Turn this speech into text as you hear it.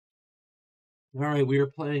All right, we are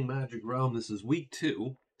playing Magic Realm. This is week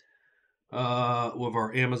 2 with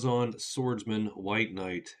our Amazon Swordsman, White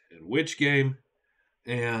Knight, and Witch game.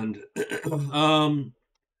 And the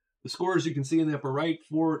scores you can see in the upper right: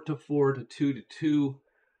 4-4 to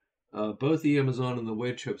 2-2. Both the Amazon and the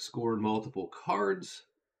Witch have scored multiple cards,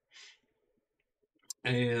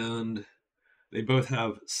 and they both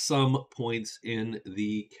have some points in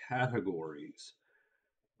the categories.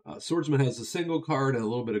 Swordsman has a single card and a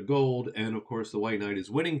little bit of gold, and of course, the White Knight is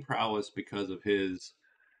winning prowess because of his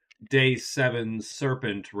day 7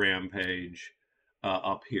 serpent rampage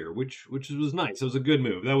up here, which was nice. It was a good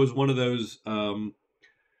move. That was one of those it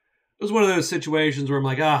was one of those situations where I'm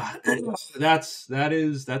like, that's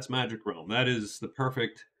Magic Realm. That is the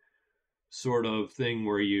perfect sort of thing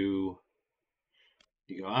where you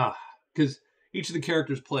go because each of the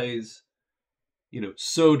characters plays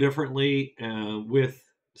so differently with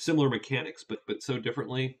similar mechanics, but so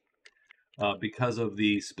differently because of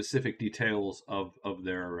the specific details of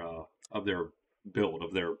their build,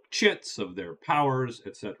 of their chits, of their powers,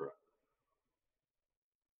 etc.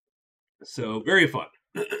 So very fun.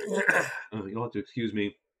 You'll have to excuse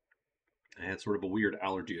me. I had sort of a weird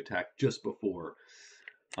allergy attack just before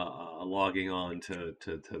logging on to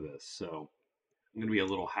this, so I'm gonna be a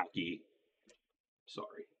little hacky.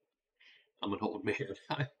 Sorry, I'm an old man.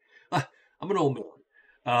 I'm an old man.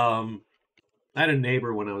 I had a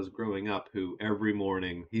neighbor when I was growing up who every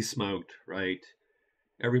morning he smoked, right?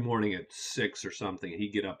 Every morning at 6 or something,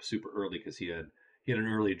 he'd get up super early because he had an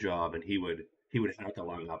early job, and he would hack a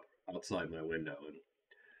lung up outside my window, and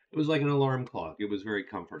it was like an alarm clock. It was very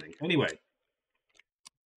comforting. Anyway,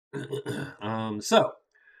 so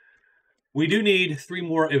we do need 3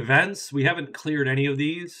 more events. We haven't cleared any of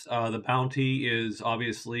these. The bounty is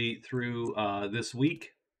obviously through this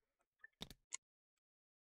week.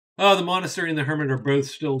 The monastery and the hermit are both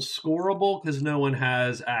still scoreable because no one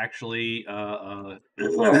has actually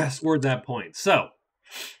scored that point. So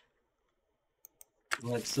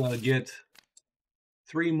let's get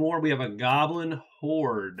 3 more. We have a goblin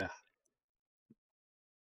horde.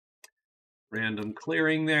 Random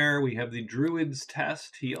clearing there. We have the druid's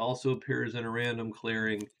test. He also appears in a random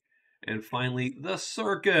clearing. And finally, the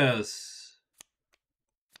circus.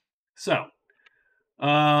 So,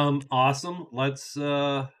 awesome. Let's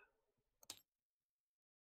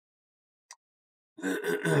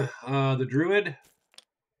the druid,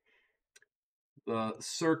 the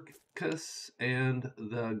circus, and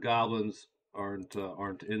the goblins aren't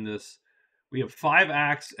in this. We have 5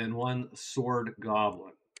 axe and 1 sword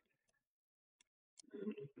goblin.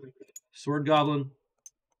 Sword goblin.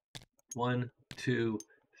 1, 2,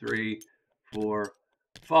 3, 4,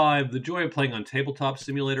 5. The joy of playing on Tabletop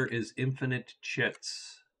Simulator is infinite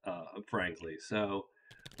chits, frankly. So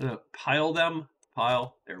I'm gonna pile them.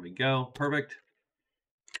 Pile. There we go. Perfect.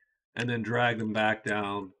 And then drag them back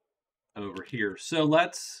down over here. So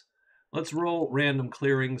let's roll random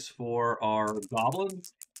clearings for our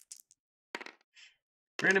goblins.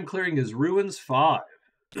 Random clearing is Ruins 5.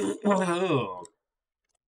 Oh.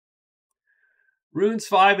 Ruins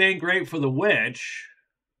 5 ain't great for the witch.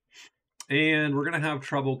 And we're going to have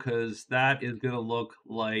trouble because that is going to look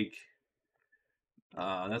like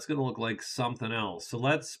something else. So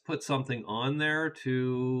let's put something on there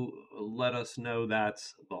to let us know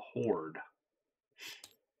that's the horde.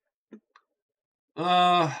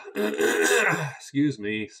 Excuse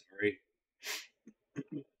me, sorry.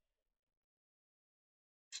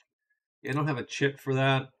 I don't have a chip for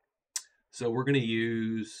that. So we're going to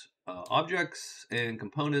use objects and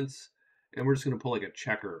components, and we're just going to pull like a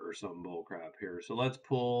checker or some bullcrap here. So let's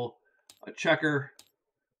pull a checker,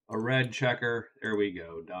 a red checker. There we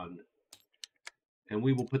go, done. And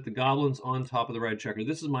we will put the goblins on top of the red checker.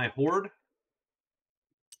 This is my horde.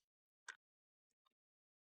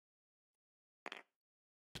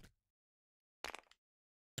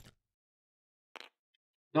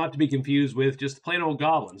 Not to be confused with just plain old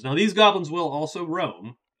goblins. Now, these goblins will also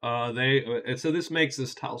roam. So this makes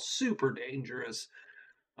this tile super dangerous.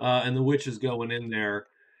 And the witch is going in there.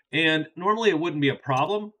 And normally it wouldn't be a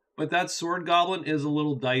problem, but that sword goblin is a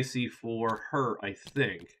little dicey for her, I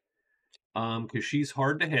think. Because she's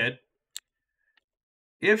hard to hit.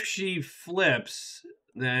 If she flips,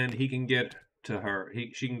 then he can get to her.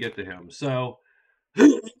 She can get to him. So,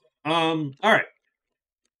 all right.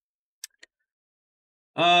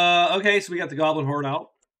 Okay, so we got the goblin horde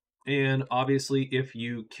out. And obviously, if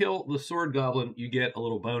you kill the sword goblin, you get a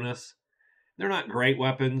little bonus. They're not great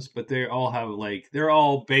weapons, but they all have they're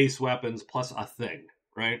all base weapons plus a thing,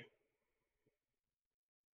 right?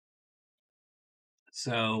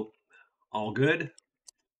 So, all good.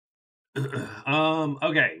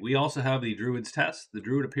 Okay, we also have the Druid's Test. The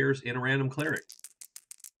Druid appears in a random cleric.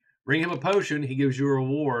 Bring him a potion, he gives you a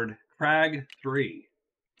reward. Crag 3.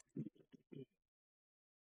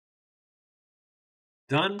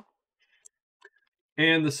 Done.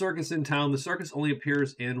 And the circus in town. The circus only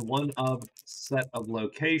appears in one of set of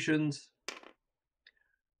locations.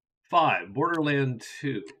 5. Borderland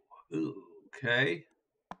 2. Ooh, okay.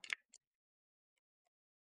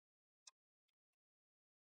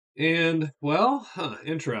 And, well,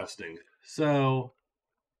 interesting. So,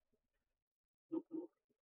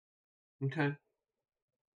 okay.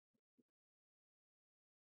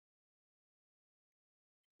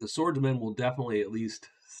 The Swordsman will definitely at least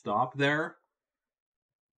stop there.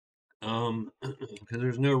 Because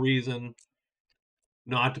there's no reason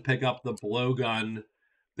not to pick up the blowgun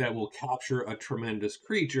that will capture a tremendous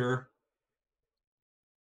creature.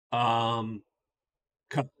 Cause.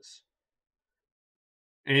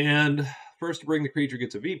 And first to bring the creature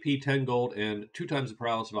gets a VP, 10 gold, and 2 times the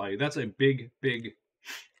paralysis value. That's a big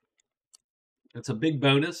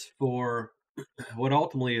bonus for what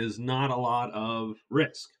ultimately is not a lot of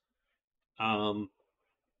risk. So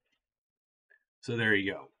there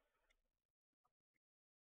you go.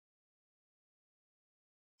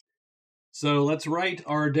 So let's write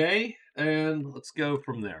our day, and let's go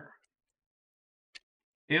from there.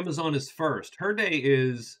 Amazon is first. Her day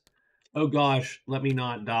is, oh gosh, let me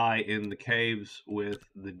not die in the caves with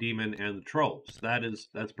the demon and the trolls.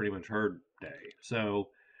 That's pretty much her day. So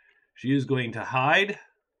she is going to hide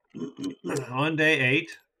on day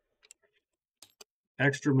 8.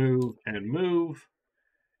 Extra move and move.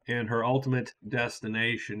 And her ultimate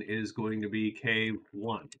destination is going to be cave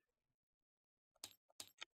 1.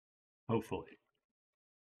 Hopefully.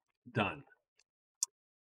 Done.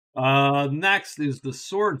 Next is the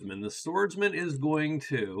Swordsman. The Swordsman is going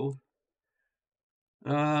to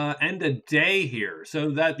end a day here.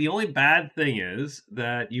 So that the only bad thing is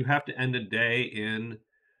that you have to end a day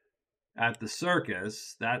at the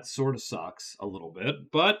circus. That sort of sucks a little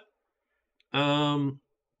bit, but I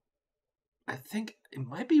think it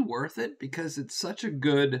might be worth it because it's such a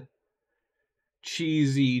good,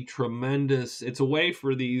 cheesy, tremendous. It's a way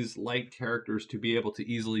for these light characters to be able to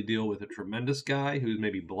easily deal with a tremendous guy who's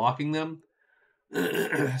maybe blocking them.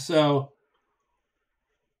 So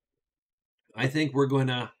I think we're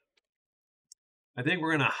gonna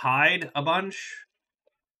hide a bunch,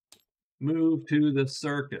 move to the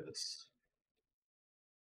circus,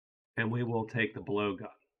 and we will take the blowgun.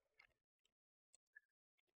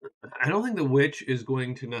 I don't think the witch is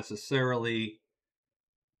going to necessarily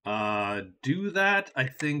do that. I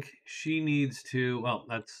think she needs to. Well,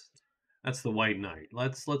 that's the White Knight.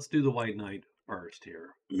 Let's do the White Knight first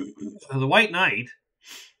here. The White Knight.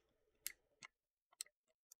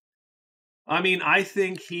 I mean, I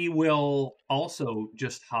think he will also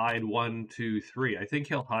just hide 1, 2, 3. I think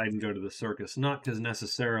he'll hide and go to the circus, not because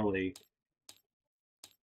necessarily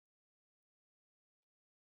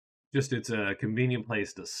just it's a convenient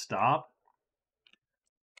place to stop.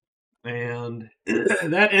 And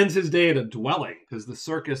that ends his day at a dwelling, because the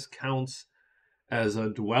circus counts as a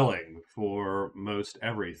dwelling for most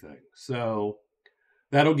everything. So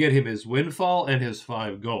that'll get him his windfall and his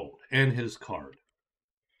 5 gold and his card.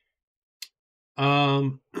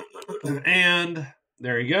 And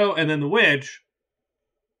there you go. And then the witch,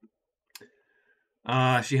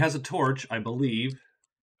 she has a torch, I believe.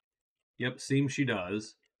 Yep, seems she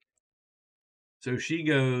does. So she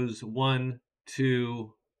goes 1,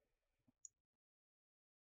 2.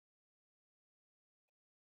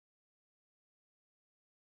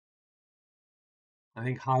 I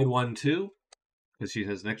think hide 1, 2, because she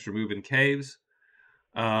has an extra move in caves.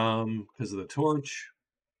 Because of the torch.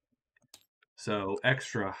 So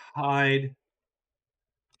extra hide,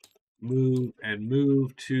 move, and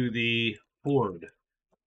move to the horde.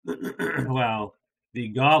 Well, the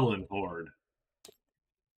goblin horde.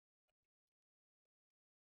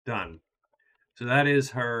 Done. So that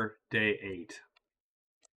is her day 8.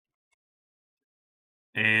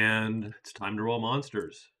 And it's time to roll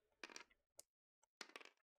monsters.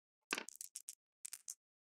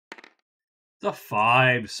 It's a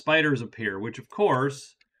 5. Spiders appear, which of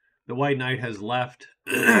course the White Knight has left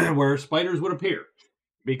where spiders would appear,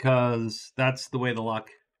 because that's the way the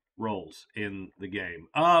luck rolls in the game.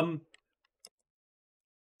 I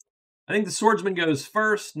think the Swordsman goes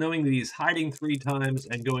first, knowing that he's hiding 3 times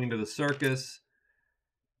and going to the circus.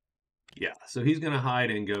 Yeah, so he's going to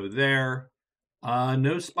hide and go there.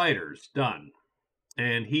 No spiders. Done.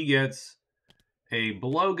 And he gets a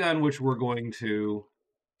blowgun, which we're going to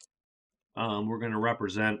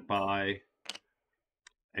represent by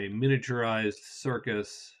a miniaturized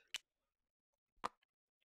circus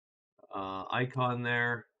icon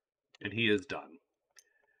there, and he is done.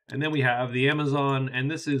 And then we have the Amazon,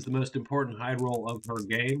 and this is the most important hide roll of her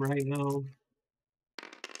game right now.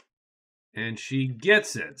 And she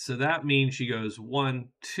gets it, so that means she goes 1,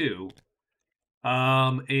 2.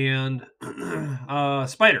 And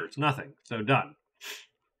spiders, nothing, so done.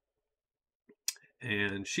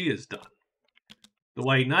 And she is done. The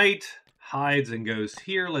White Knight hides and goes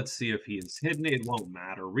here. Let's see if he is hidden. It won't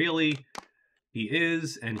matter, really. He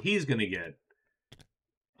is, and he's going to get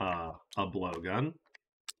a blowgun.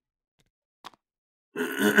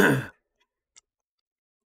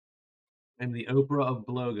 I'm the Oprah of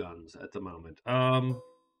blowguns at the moment.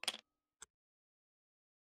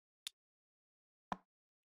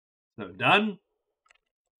 So done.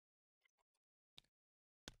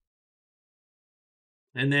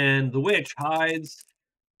 And then the witch hides.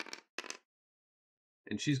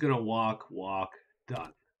 And she's going to walk,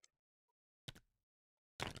 done.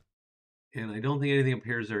 And I don't think anything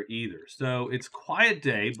appears there either. So it's quiet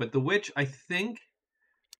day, but the witch, I think,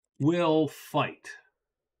 will fight.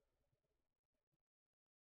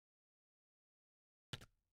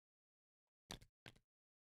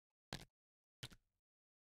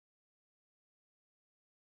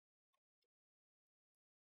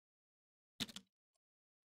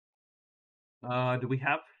 Do we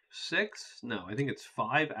have 6? No, I think it's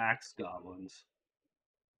 5 axe goblins.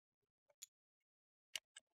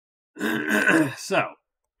 So,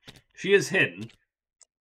 she is hidden.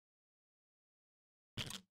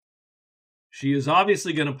 She is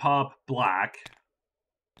obviously going to pop black.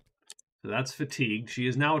 So that's fatigued. She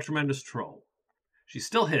is now a tremendous troll. She's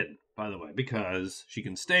still hidden, by the way, because she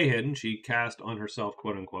can stay hidden. She cast on herself,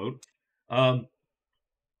 quote unquote.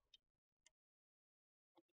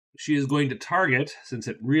 She is going to target, since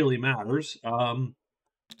it really matters, the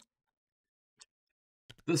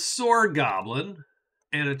sword goblin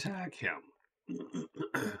and attack him.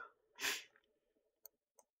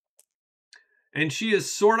 And she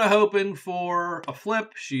is sort of hoping for a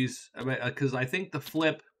flip. Because I think the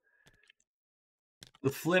flip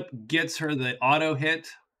gets her the auto hit.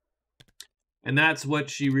 And that's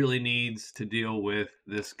what she really needs to deal with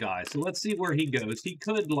this guy. So let's see where he goes. He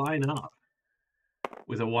could line up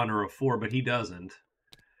with a 1 or a 4, but he doesn't.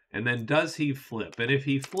 And then does he flip? And if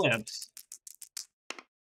he flips,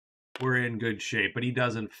 we're in good shape, but he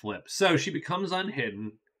doesn't flip. So she becomes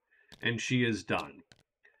unhidden, and she is done.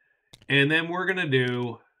 And then we're going to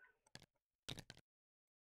do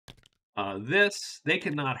this. They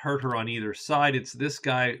cannot hurt her on either side. It's this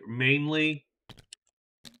guy mainly.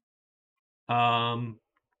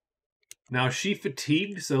 Now she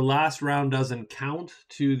fatigued, so last round doesn't count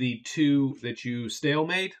to the 2 that you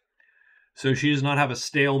stalemate. So she does not have a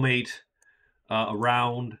stalemate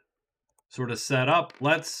round sort of set up.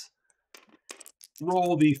 Let's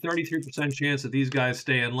roll the 33% chance that these guys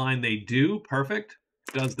stay in line. They do. Perfect.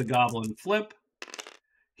 Does the goblin flip?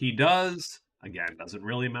 He does. Again, doesn't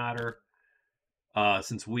really matter.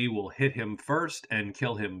 Since we will hit him first and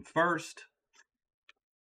kill him first.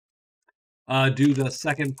 Does the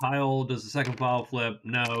second pile flip?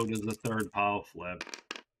 No. Does the third pile flip?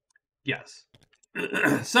 Yes.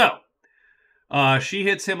 So, she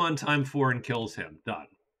hits him on time 4 and kills him. Done.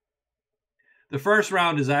 The first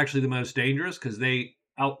round is actually the most dangerous because they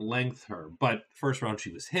outlength her. But first round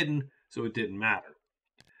she was hidden, so it didn't matter.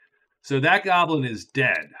 So that goblin is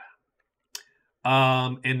dead.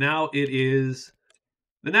 And now it is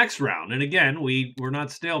the next round. And again, we're not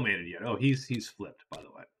stalemated yet. Oh, he's flipped, by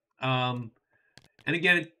the way. And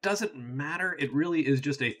again, it doesn't matter. It really is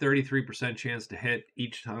just a 33% chance to hit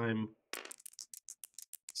each time.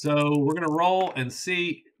 So we're going to roll and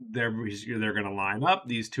see. They're going to line up.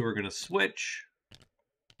 These 2 are going to switch.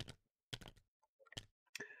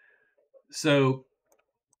 So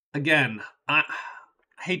again, I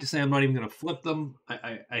hate to say I'm not even going to flip them.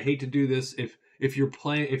 I hate to do this. If you're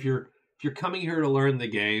coming here to learn the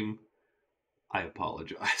game, I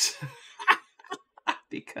apologize.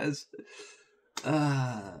 because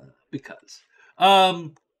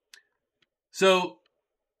so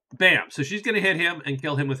bam, so she's going to hit him and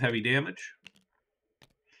kill him with heavy damage.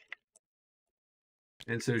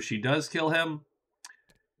 And so she does kill him.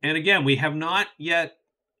 And again, we have not yet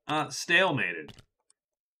stalemated.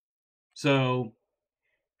 So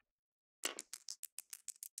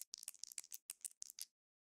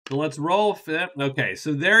let's roll. Okay,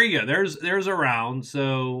 so there you go. There's a round.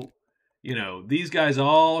 So, these guys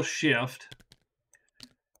all shift.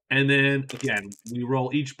 And then, again, we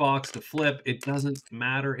roll each box to flip. It doesn't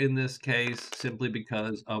matter in this case simply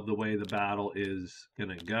because of the way the battle is going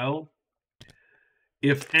to go.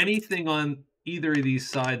 If anything on either of these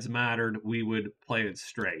sides mattered, we would play it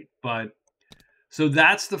straight. But so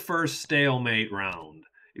that's the first stalemate round.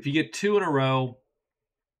 If you get 2 in a row,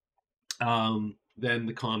 then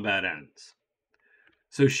the combat ends.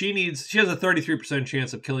 So she has a 33%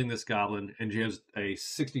 chance of killing this goblin, and she has a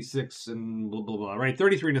 66 and blah, blah, blah, right?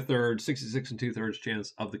 33 and a third, 66 and 2/3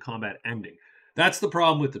 chance of the combat ending. That's the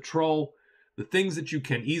problem with the troll. The things that you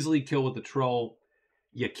can easily kill with the troll,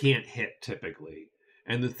 you can't hit typically.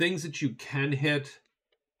 And the things that you can hit,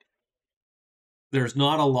 there's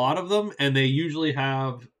not a lot of them, and they're usually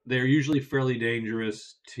fairly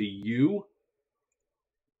dangerous to you.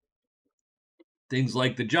 Things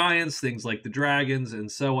like the giants, things like the dragons,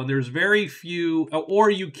 and so on. There's very few, or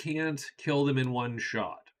you can't kill them in one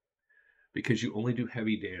shot because you only do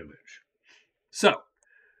heavy damage. So,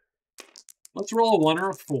 let's roll a 1 or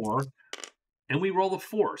a 4, and we roll a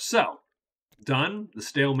 4. So, done. The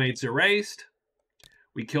stalemate's erased.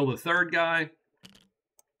 We kill the third guy.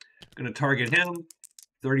 Going to target him.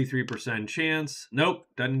 33% chance. Nope,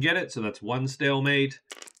 doesn't get it, so that's 1 stalemate.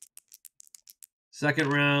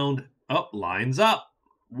 Second round. Oh, lines up.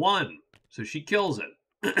 1. So she kills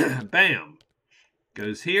it. Bam.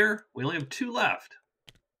 Goes here. We only have 2 left.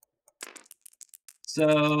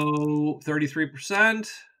 So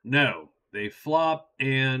 33%. No. They flop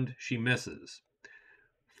and she misses.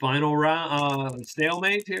 Final round.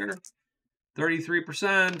 Stalemate here.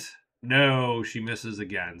 33%. No, she misses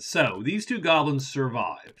again. So these 2 goblins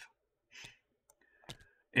survive.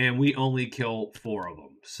 And we only kill 4 of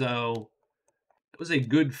them. So it was a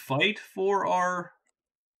good fight for our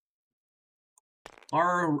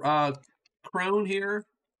crone here.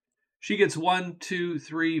 She gets 1, 2,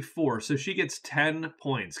 3, 4. So she gets 10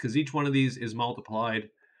 points because each one of these is multiplied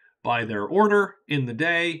by their order in the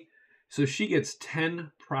day. So she gets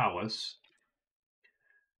 10 prowess.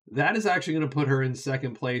 That is actually going to put her in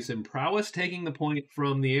second place in prowess, taking the point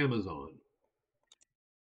from the Amazon.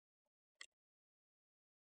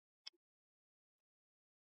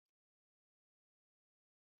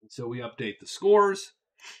 So we update the scores.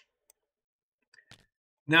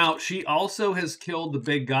 Now, she also has killed the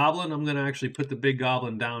big goblin. I'm going to actually put the big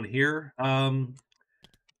goblin down here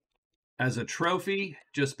as a trophy,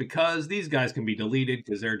 just because these guys can be deleted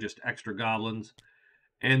because they're just extra goblins.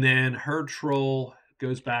 And then her troll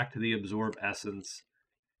goes back to the absorb essence.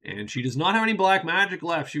 And she does not have any black magic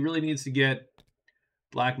left. She really needs to get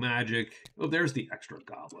black magic. Oh, there's the extra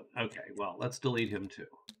goblin. Okay, well, let's delete him too.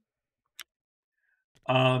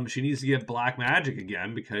 She needs to get black magic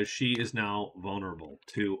again because she is now vulnerable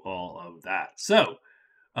to all of that. So,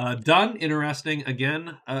 done. Interesting.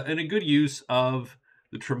 Again, and a good use of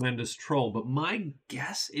the tremendous troll. But my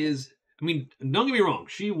guess is, I mean, don't get me wrong.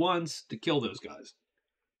 She wants to kill those guys.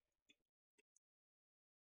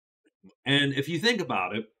 And if you think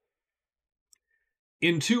about it,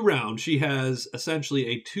 in 2 rounds, she has essentially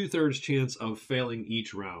a 2/3 chance of failing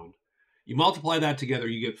each round. You multiply that together,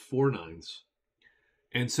 you get 4 9s.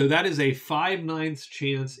 And so that is a 5/9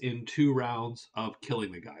 chance in 2 rounds of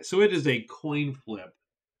killing the guy. So it is a coin flip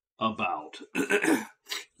about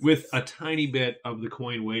with a tiny bit of the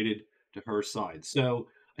coin weighted to her side. So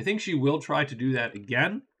I think she will try to do that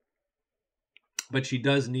again, but she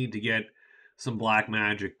does need to get some black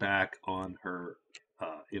magic back on her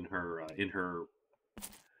in her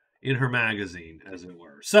magazine, as it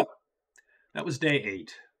were. So that was day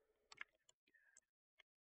 8.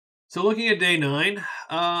 So looking at day 9,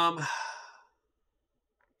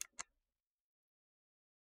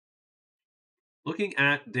 looking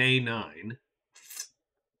at day 9,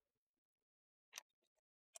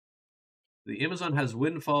 the Amazon has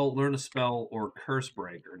Windfall, Learn a Spell, or Curse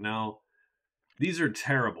Breaker. Now, these are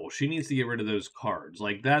terrible. She needs to get rid of those cards.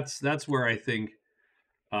 Like, that's where I think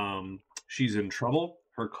she's in trouble.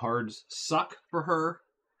 Her cards suck for her.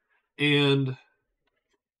 And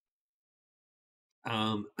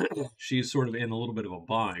she's sort of in a little bit of a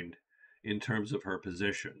bind in terms of her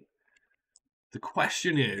position. The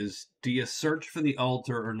question is, do you search for the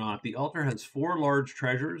altar or not? The altar has 4 large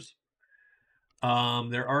treasures.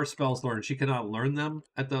 There are spells learned. She cannot learn them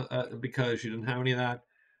at the because she didn't have any of that.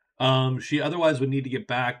 She otherwise would need to get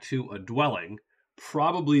back to a dwelling,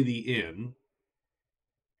 probably the inn,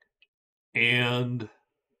 and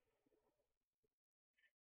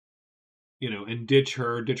and ditch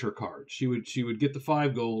her cards. She would get the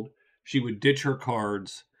 5 gold. She would ditch her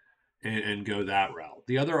cards and go that route.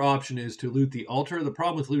 The other option is to loot the altar. The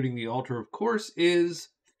problem with looting the altar, of course, is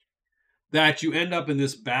that you end up in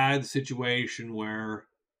this bad situation where...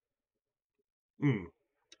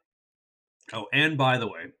 Oh, and by the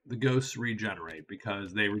way, the ghosts regenerate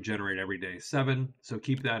because they regenerate every day 7. So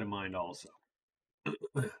keep that in mind also.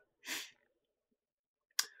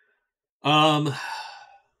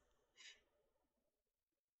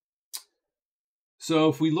 So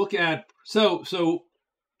if we look at so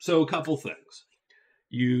a couple things.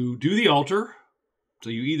 You do the altar. So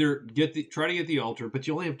you either try to get the altar, but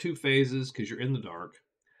you only have 2 phases because you're in the dark.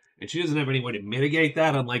 And she doesn't have any way to mitigate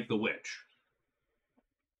that, unlike the witch.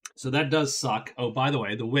 So that does suck. Oh, by the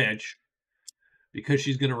way, the witch, because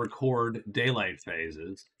she's going to record daylight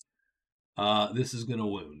phases, this is going to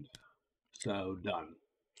wound. So done.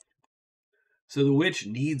 So the witch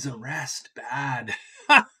needs a rest bad.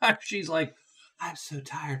 She's like, I'm so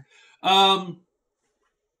tired.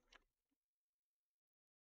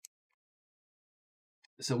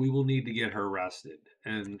 So we will need to get her rested.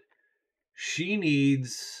 And she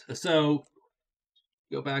needs... So,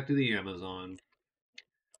 go back to the Amazon.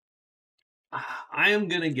 I am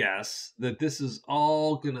going to guess that this is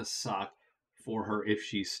all going to suck for her if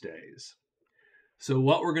she stays. So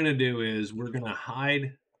what we're going to do is we're going to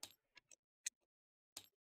hide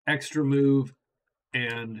extra move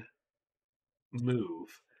and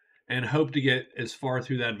move and hope to get as far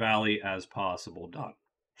through that valley as possible done.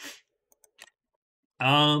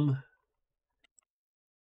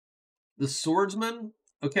 The Swordsman.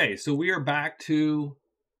 Okay, so we are back to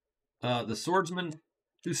the Swordsman,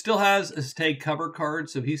 who still has a take cover card,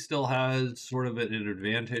 so he still has sort of an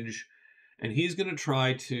advantage. And he's going to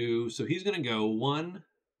try to... So he's going to go 1,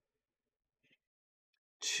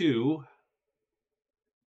 2...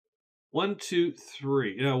 1, 2,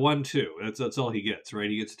 3. You know, 1, 2. That's all he gets, right?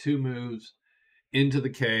 He gets 2 moves into the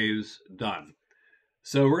caves. Done.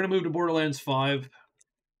 So we're going to move to Borderlands 5.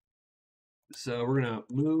 So we're going to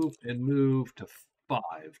move and move to 5.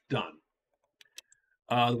 Done.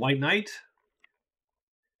 The White Knight.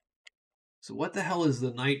 So what the hell is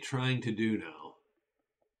the Knight trying to do now?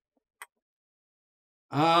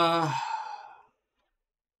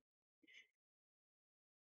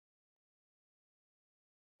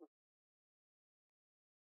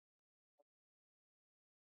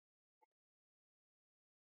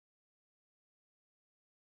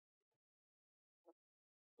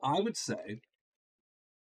 I would say,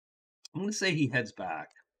 I'm going to say he heads back.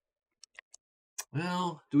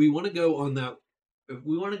 Well, do we want to go on that? If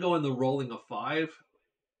we want to go on the rolling of 5,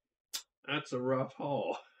 that's a rough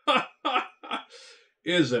haul.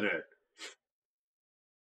 Isn't it?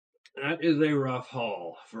 That is a rough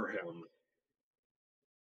haul for him.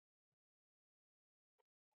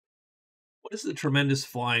 What does the tremendous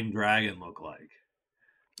flying dragon look like?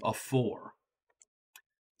 A 4.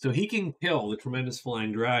 So he can kill the tremendous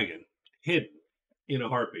flying dragon hidden in a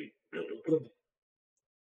heartbeat.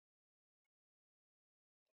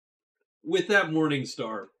 With that Morning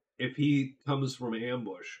Star, if he comes from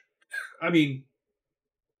ambush, I mean,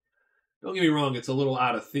 don't get me wrong, it's a little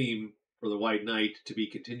out of theme for the White Knight to be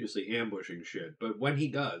continuously ambushing shit, but when he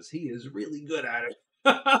does, he is really good at it.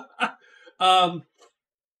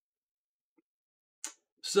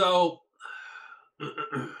 So,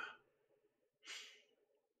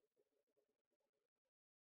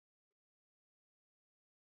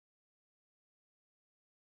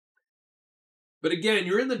 but again,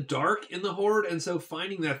 you're in the dark in the Horde, and so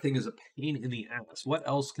finding that thing is a pain in the ass. What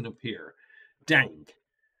else can appear? Dank.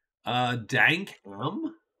 Dank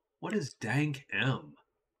M? What is Dank M?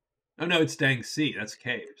 Oh, no, it's Dank C. That's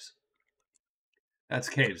caves. That's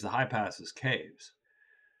caves. The high pass is caves.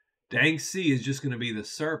 Dank C is just going to be the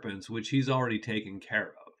serpents, which he's already taken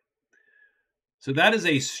care of. So that is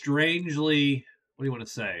a strangely... What do you want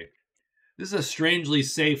to say? This is a strangely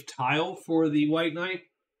safe tile for the White Knight.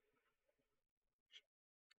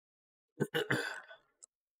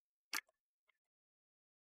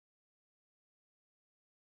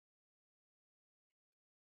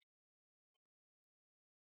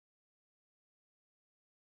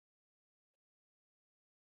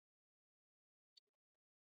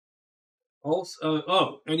 Also,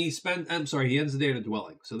 and I'm sorry, he ends the day at a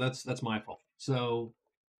dwelling, so that's my fault. So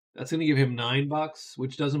that's going to give him $9,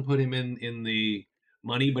 which doesn't put him in the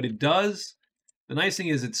money, but it does. The nice thing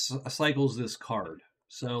is it cycles this card.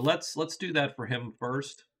 So let's do that for him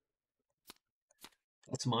first.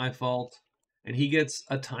 That's my fault. And he gets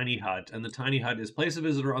a tiny hut, and the tiny hut is place a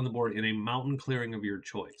visitor on the board in a mountain clearing of your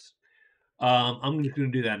choice. I'm just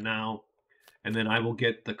going to do that now, and then I will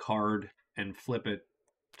get the card and flip it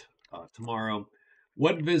tomorrow.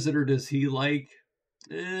 What visitor does he like?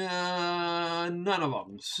 None of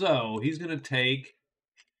them. So he's going to take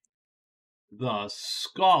the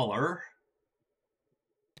scholar,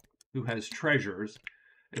 who has treasures,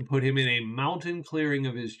 and put him in a mountain clearing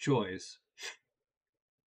of his choice.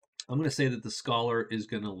 I'm going to say that the scholar is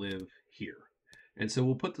going to live here. And so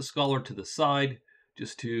we'll put the scholar to the side,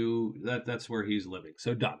 just to, that's where he's living.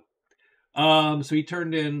 So done. So he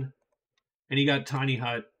turned in, and he got tiny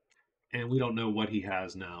hut, and we don't know what he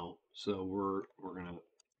has now, so we're gonna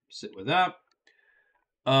sit with that.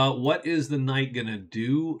 What is the knight gonna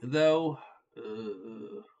do though?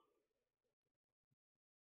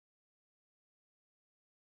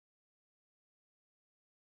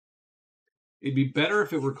 It'd be better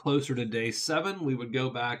if it were closer to day 7. We would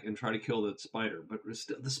go back and try to kill that spider, but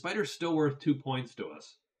the spider's still worth 2 points to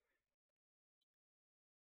us.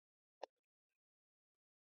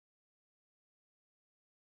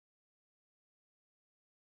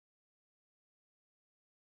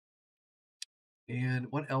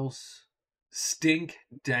 And what else? Stink,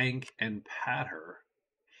 dank, and patter.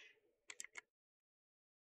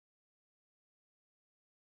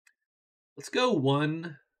 Let's go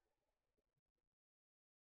 1.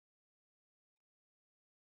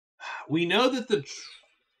 We know that the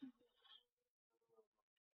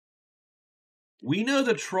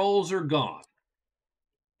trolls are gone.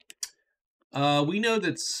 We know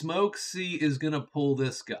that Smokesy is going to pull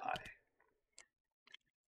this guy.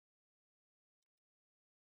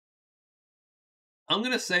 I'm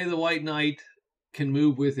going to say the White Knight can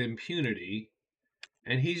move with impunity,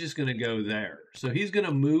 and he's just going to go there. So he's going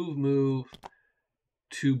to move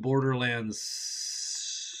to Borderlands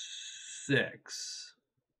 6.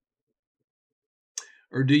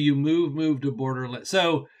 Or do you move to Borderlands?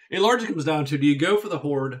 So it largely comes down to, do you go for the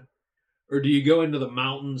Horde, or do you go into the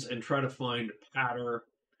mountains and try to find patter,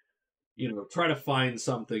 try to find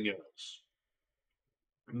something else?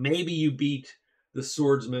 Maybe you beat the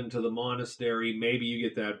swordsman to the monastery. Maybe you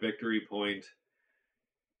get that victory point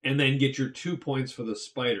and then get your 2 points for the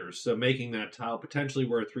spiders. So making that tile potentially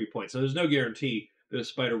worth 3 points. So there's no guarantee that a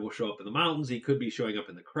spider will show up in the mountains. He could be showing up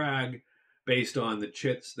in the crag based on the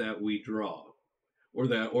chits that we draw or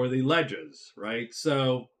the ledges, right?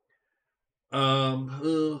 So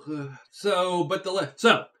so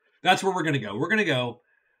that's where we're going to go. We're going to go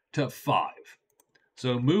to 5.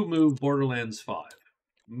 So move Borderlands 5.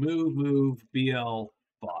 Move BL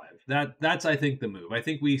 5. That's I think the move. I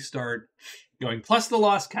think we start going. Plus the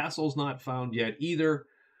Lost Castle's not found yet either.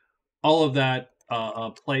 All of that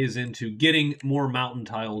plays into getting more mountain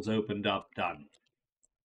tiles opened up done.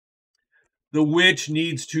 The witch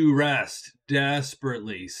needs to rest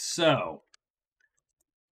desperately. So,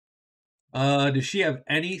 does she have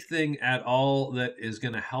anything at all that is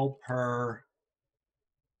going to help her?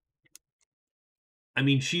 I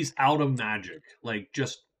mean, she's out of magic, like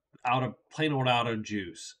just plain old out of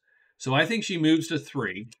juice. So I think she moves to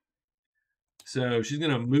 3. So she's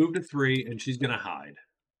going to move to 3 and she's going to hide.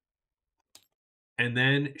 And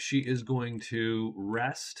then she is going to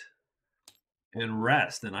rest and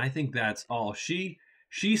rest. And I think that's all. She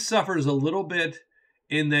suffers a little bit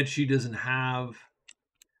in that she doesn't have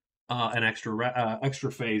an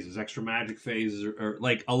extra phases, extra magic phases, or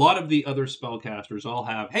like a lot of the other spellcasters all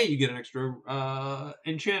have. Hey, you get an extra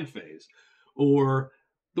enchant phase, or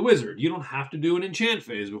the wizard. You don't have to do an enchant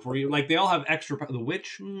phase before you. Like they all have extra. The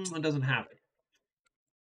witch doesn't have it.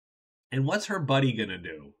 And what's her buddy gonna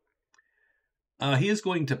do? He is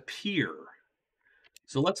going to peer.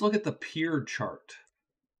 So let's look at the peer chart.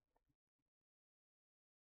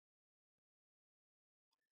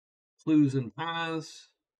 Clues and paths.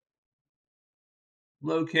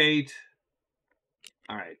 Locate.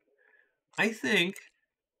 All right. I think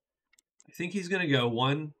he's going to go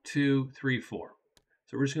 1, 2, 3, 4.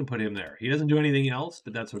 So we're just going to put him there. He doesn't do anything else,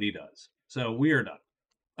 but that's what he does. So we are done.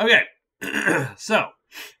 Okay. So,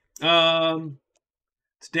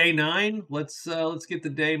 it's day 9. Let's get the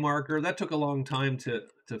day marker. That took a long time to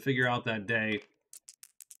figure out that day.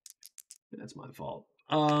 That's my fault.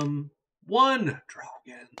 1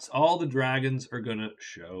 dragons. All the dragons are going to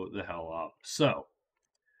show the hell up. So,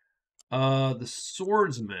 the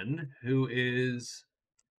swordsman, who is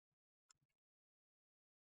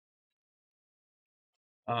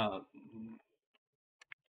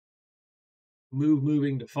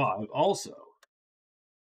moving to 5, also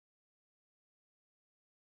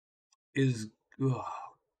is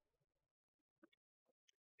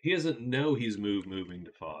he doesn't know he's moving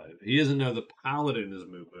to 5. He doesn't know the paladin is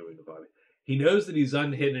moving to 5. He knows that he's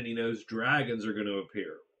unhidden, and he knows dragons are going to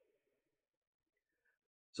appear.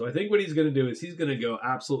 So I think what he's going to do is he's going to go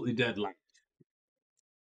absolutely dead last.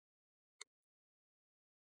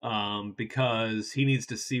 Because he needs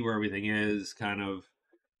to see where everything is, kind of.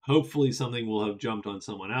 Hopefully something will have jumped on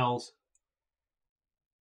someone else.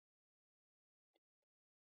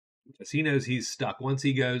 Because he knows he's stuck. Once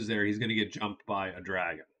he goes there, he's going to get jumped by a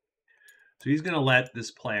dragon. So he's going to let this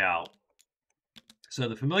play out. So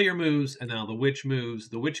the familiar moves, and now the witch moves.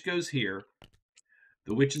 The witch goes here.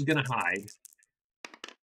 The witch is going to hide.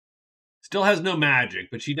 Still has no magic,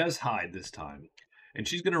 but she does hide this time. And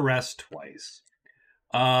she's going to rest twice.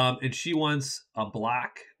 And she wants a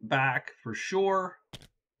black back for sure.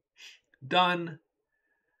 Done.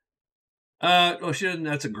 Well, she doesn't.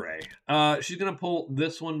 That's a gray. She's going to pull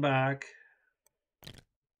this one back.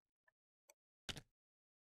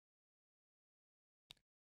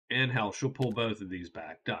 And hell, she'll pull both of these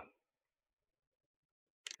back. Done.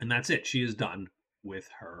 And that's it. She is done with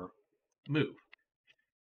her move.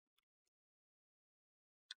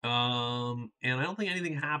 And I don't think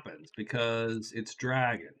anything happens because it's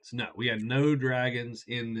dragons. No, we had no dragons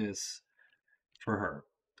in this for her.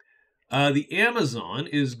 The Amazon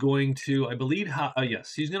is going to, I believe,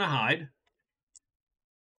 yes, she's going to hide.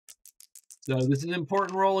 So this is an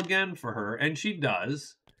important roll again for her, and she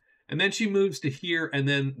does. And then she moves to here, and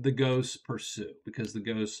then the ghosts pursue, because the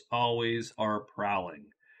ghosts always are prowling.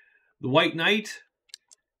 The White Knight,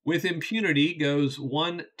 with impunity, goes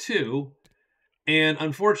 1, 2, and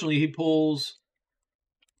unfortunately he pulls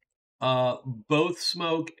both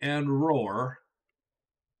Smoke and Roar.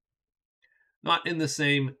 Not in the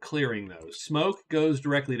same clearing, though. Smoke goes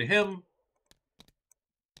directly to him.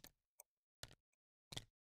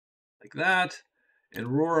 Like that. And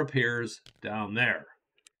Roar appears down there.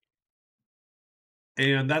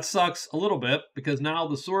 And that sucks a little bit, because now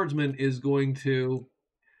the Swordsman is going to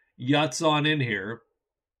yutz on in here.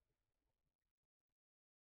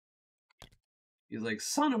 He's like,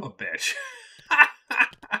 son of a bitch.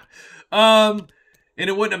 And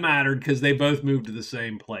it wouldn't have mattered because they both moved to the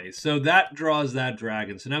same place. So that draws that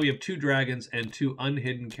dragon. So now we have 2 dragons and 2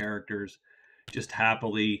 unhidden characters just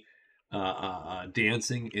happily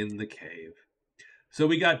dancing in the cave. So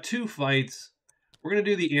we got 2 fights. We're going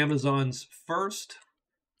to do the Amazons first.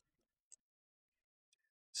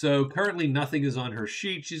 So currently nothing is on her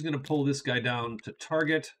sheet. She's going to pull this guy down to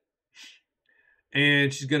target.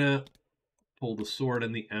 And she's going to pull the sword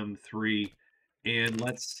in the M3. And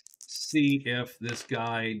let's see if this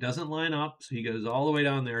guy doesn't line up. So he goes all the way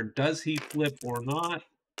down there. Does he flip or not?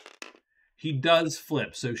 He does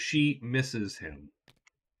flip, so she misses him.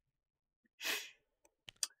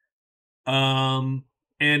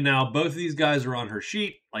 And now both of these guys are on her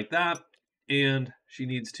sheet like that. And she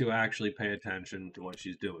needs to actually pay attention to what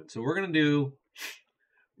she's doing. So we're gonna do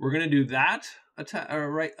that attack.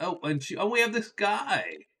 Right. Oh, and we have this guy.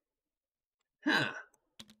 Huh.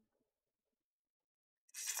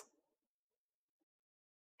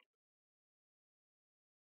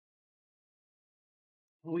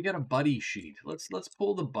 Well, we got a buddy sheet. Let's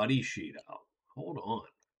pull the buddy sheet out. Hold on.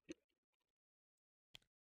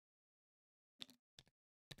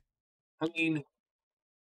 I mean,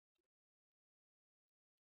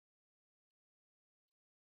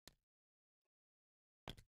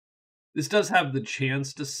 this does have the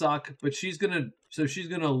chance to suck, but she's gonna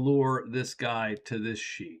lure this guy to this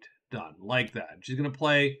sheet. Done. Like that. She's gonna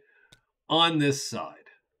play on this side.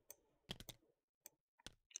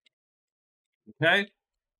 Okay?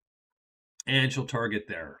 And she'll target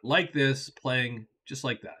there. Like this, playing just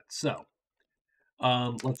like that. So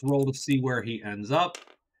let's roll to see where he ends up.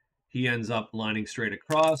 He ends up lining straight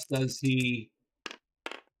across. Does he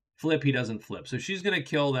flip? He doesn't flip. So she's gonna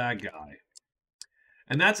kill that guy.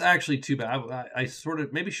 And that's actually too bad. I sort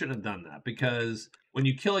of maybe shouldn't have done that, because when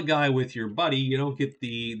you kill a guy with your buddy, you don't get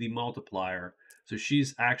the multiplier. So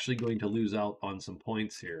she's actually going to lose out on some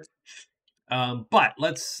points here. But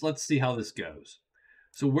let's see how this goes.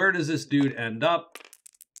 So where does this dude end up?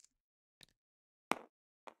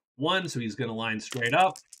 1, so he's going to line straight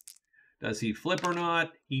up. Does he flip or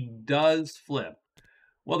not? He does flip.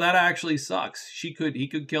 Well, that actually sucks. He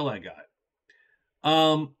could kill that guy.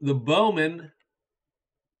 The bowman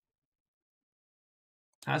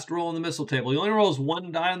has to roll on the missile table. He only rolls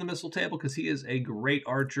 1 die on the missile table because he is a great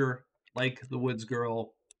archer, like the Woods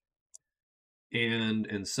Girl,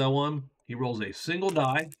 and so on. He rolls a single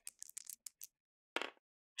die.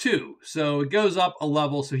 2. So it goes up a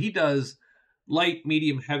level. So he does light,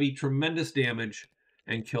 medium, heavy, tremendous damage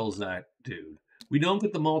and kills that dude. We don't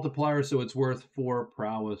get the multiplier, so it's worth 4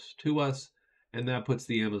 prowess to us. And that puts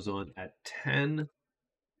the Amazon at 10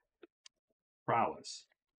 prowess,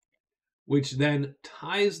 which then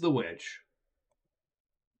ties the witch.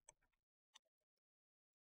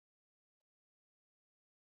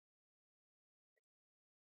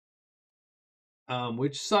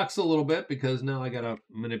 Which sucks a little bit because now I gotta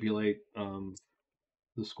manipulate the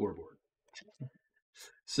scoreboard.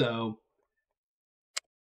 So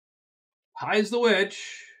ties the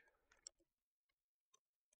witch,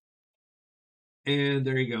 and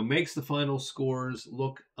there you go. Makes the final scores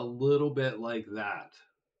look a little bit like that.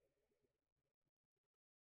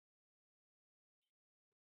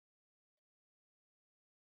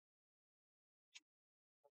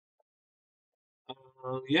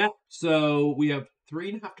 Yeah, so we have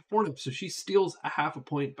 3.5 to 4 now. So she steals a half a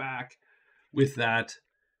point back with that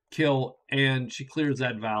kill, and she clears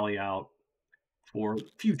that valley out for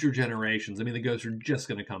future generations. I mean, the ghosts are just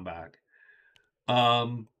going to come back.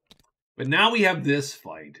 But now we have this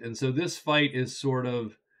fight, and so this fight is sort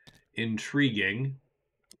of intriguing.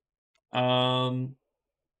 So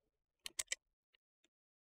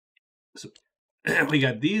we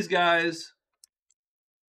got these guys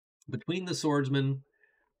between the Swordsman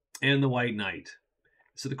and the White Knight.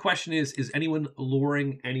 So the question is anyone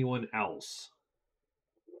luring anyone else?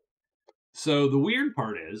 So the weird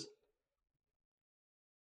part is,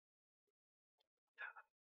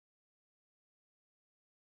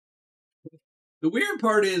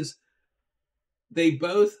 they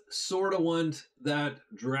both sort of want that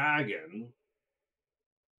dragon,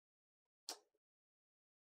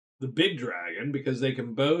 the big dragon, because they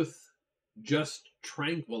can both just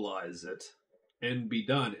tranquilize it and be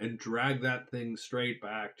done and drag that thing straight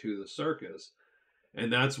back to the circus.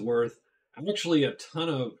 And that's worth actually a ton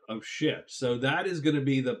of shit. So that is going to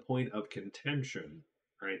be the point of contention,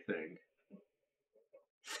 I think.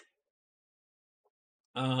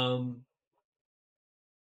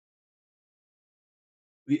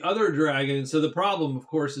 The other dragon. So the problem, of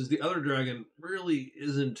course, is the other dragon really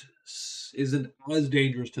isn't as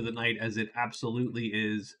dangerous to the knight as it absolutely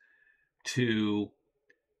is to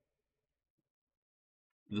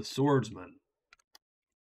the swordsman.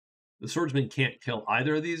 The swordsman can't kill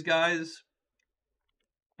either of these guys.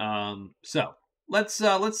 So let's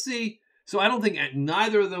see. So I don't think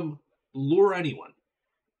neither of them lure anyone.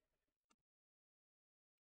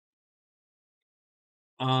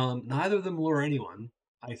 Neither of them lure anyone.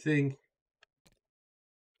 I think.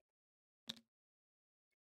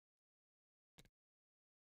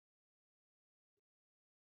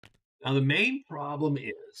 Now the main problem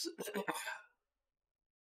is,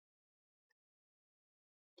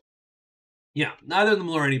 yeah, neither of them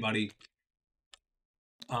lure anybody.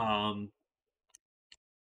 So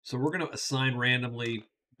we're going to assign randomly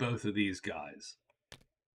both of these guys.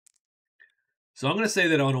 So I'm going to say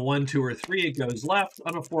that on a 1, 2, or 3, it goes left.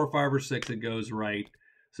 On a 4, 5, or 6, it goes right.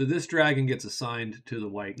 So this dragon gets assigned to the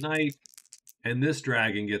White Knight, and this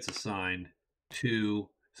dragon gets assigned to.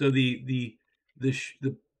 So the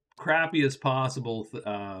crappiest possible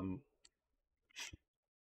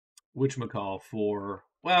whatchamacall for,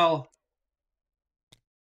 well,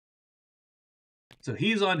 so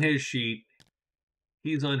he's on his sheet.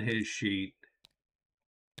 He's on his sheet.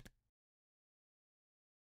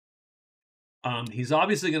 He's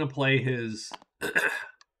obviously going to play his.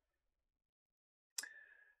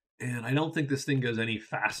 And I don't think this thing goes any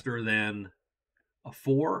faster than a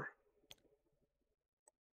 4.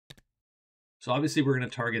 So obviously we're going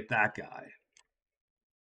to target that guy.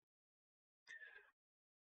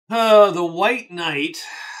 The White Knight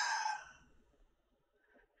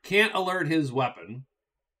can't alert his weapon.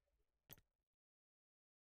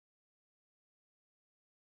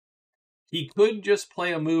 He could just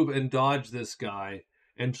play a move and dodge this guy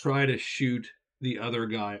and try to shoot the other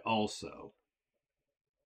guy also.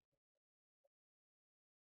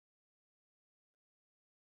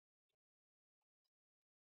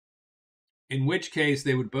 In which case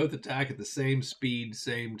they would both attack at the same speed,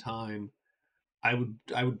 same time. I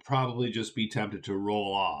would probably just be tempted to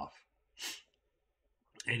roll off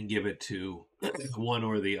and give it to one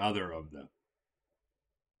or the other of them.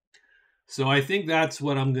 So I think that's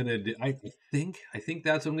what I'm gonna do. I think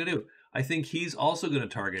that's what I'm gonna do. I think he's also gonna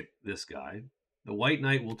target this guy. The White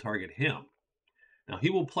Knight will target him. Now he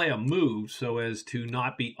will play a move so as to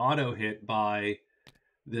not be auto hit by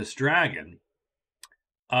this dragon.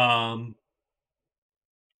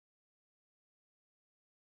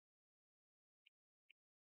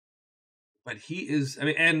 But he is. I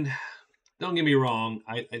mean, and don't get me wrong.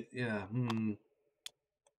 Yeah.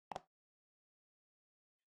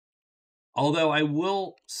 Although I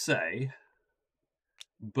will say,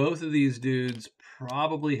 both of these dudes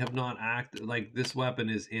probably have not acted. Like this weapon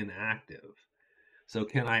is inactive. So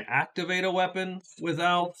can I activate a weapon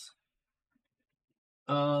without?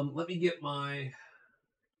 Let me get my.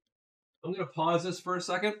 I'm going to pause this for a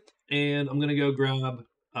second, and I'm going to go grab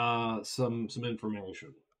some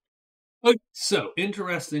information. Okay, so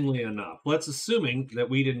interestingly enough, let's assuming that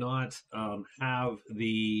we did not have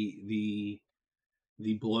the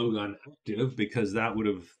blowgun active, because that would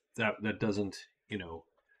have that doesn't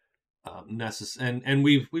necessary, and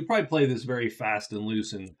we probably played this very fast and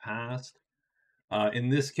loose in the past. In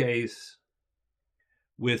this case,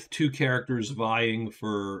 with two characters vying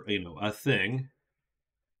for a thing,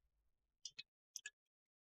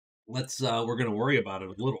 we're going to worry about it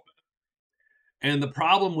a little bit. And the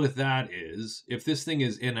problem with that is if this thing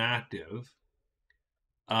is inactive,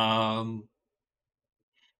 um,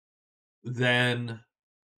 then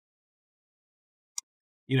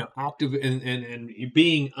active and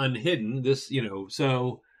being unhidden, this,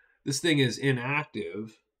 so this thing is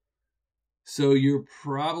inactive. So you're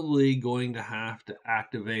probably going to have to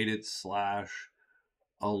activate it slash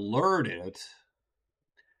alert it.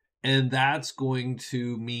 And that's going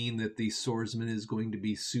to mean that the swordsman is going to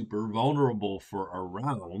be super vulnerable for a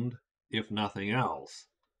round, if nothing else.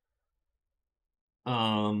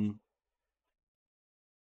 Um,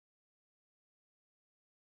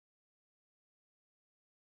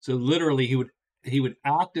 so literally he would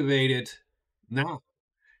activate it now.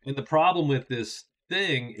 And the problem with this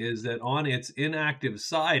thing is that on its inactive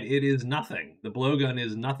side, it is nothing. The blowgun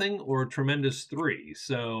is nothing or tremendous 3.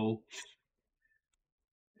 So,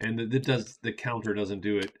 and the counter doesn't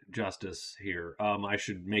do it justice here. I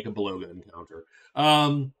should make a blowgun counter.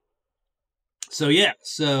 So yeah,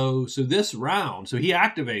 so this round, so he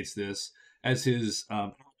activates this as his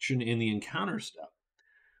action in the encounter step,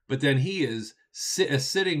 but then he is a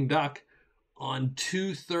sitting duck on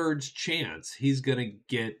 2/3 chance he's gonna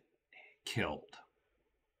get killed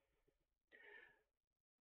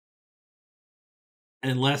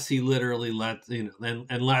unless he literally lets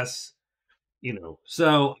unless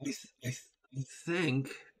So I think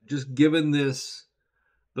just given this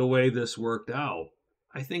the way this worked out,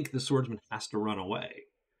 I think the swordsman has to run away.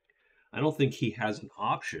 I don't think he has an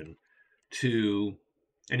option to,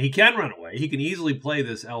 and he can run away. He can easily play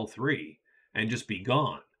this L3 and just be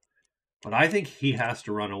gone. But I think he has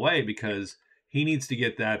to run away because he needs to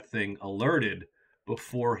get that thing alerted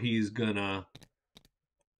before he's gonna,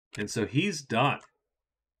 and so he's done.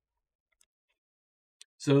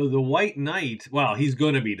 So the White Knight, well, he's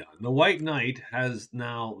going to be done. The White Knight has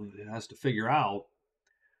to figure out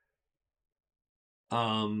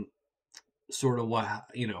sort of what,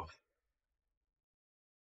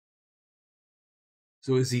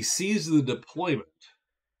 so as he sees the deployment,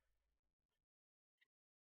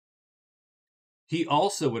 he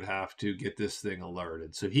also would have to get this thing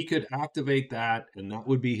alerted. So he could activate that, and that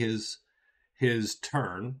would be his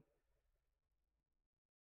turn.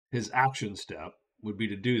 His action step would be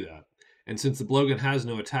to do that. And since the blowgun has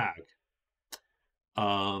no attack,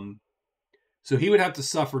 so he would have to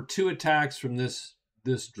suffer 2 attacks from this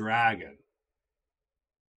dragon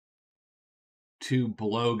to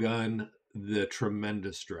blowgun the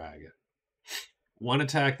tremendous dragon. 1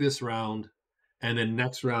 attack this round, and then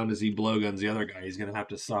next round as he blowguns the other guy, he's going to have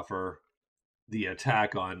to suffer the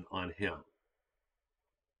attack on him.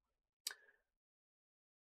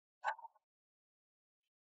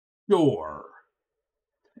 Sure.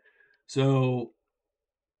 So,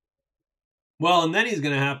 well, and then he's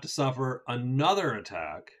going to have to suffer another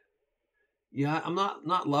attack. Yeah, I'm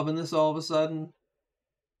not loving this all of a sudden.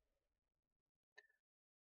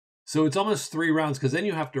 So it's almost 3 rounds because then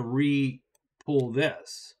you have to re-pull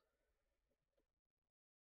this.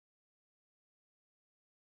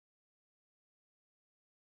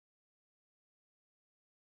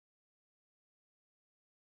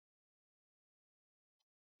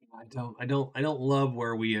 I don't love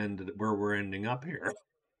where we're ending up here.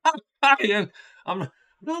 I'm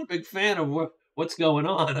not a big fan of what's going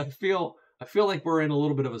on. I feel like we're in a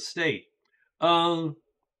little bit of a state. So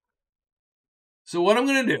what I'm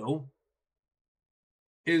going to do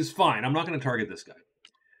is fine. I'm not going to target this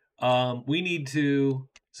guy. We need to.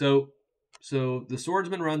 So the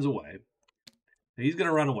swordsman runs away. He's going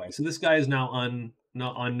to run away. So this guy is now on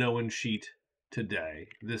no one sheet today.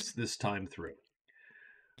 This time through.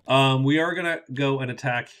 We are going to go and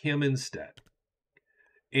attack him instead.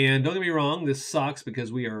 And don't get me wrong, this sucks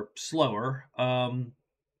because we are slower. Our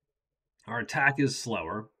attack is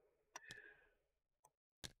slower.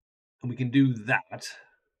 And we can do that.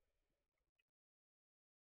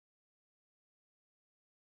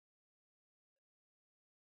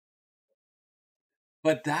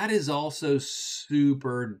 But that is also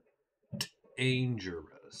super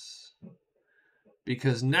dangerous.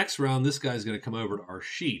 Because next round, this guy's going to come over to our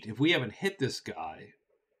sheet. If we haven't hit this guy,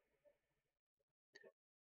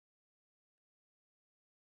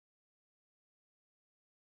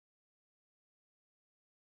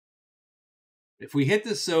 if we hit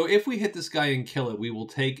this guy and kill it, we will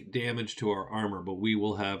take damage to our armor, but we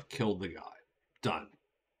will have killed the guy. Done.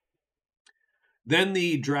 Then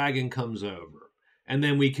the dragon comes over, and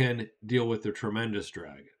then we can deal with the tremendous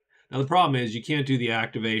dragon. Now the problem is you can't do the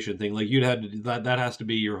activation thing. Like you'd have to do that. That has to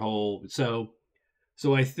be your whole. So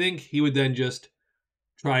I think he would then just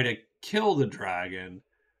try to kill the dragon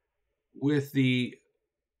with the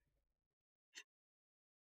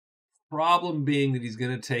Problem being that he's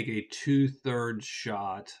going to take a 2/3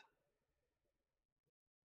 shot.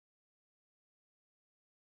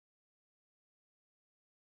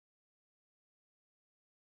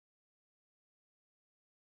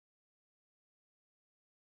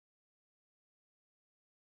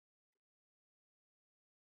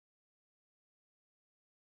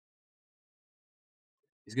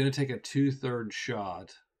 He's going to take a 2/3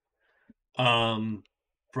 shot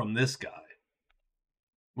from this guy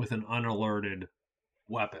with an unalerted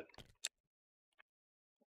weapon.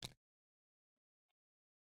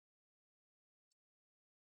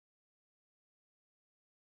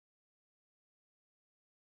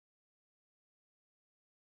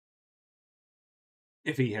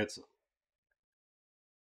 If he hits him.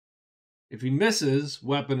 If he misses,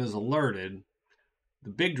 weapon is alerted. The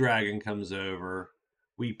big dragon comes over.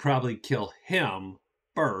 We probably kill him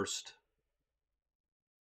first.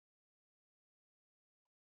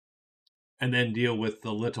 And then deal with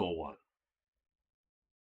the little one.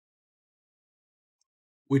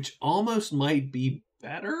 Which almost might be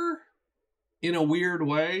better in a weird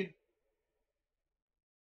way.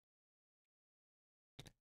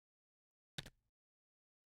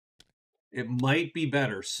 It might be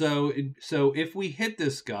better. So if we hit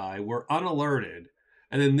this guy, we're unalerted,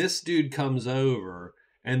 and then this dude comes over,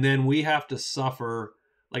 and then we have to suffer,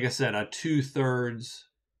 like I said, a 2/3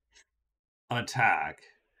 attack.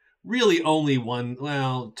 Really only one,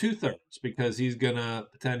 well, 2/3, because he's gonna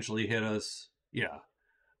potentially hit us. Yeah.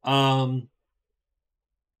 Although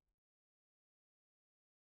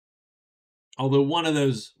one of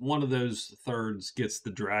those thirds gets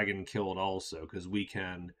the dragon killed also, because we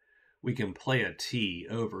can play a T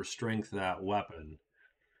over strength that weapon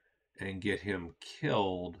and get him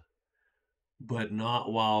killed, but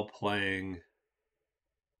not while playing.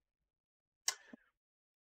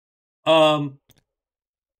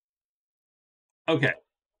 Okay,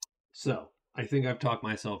 so I think I've talked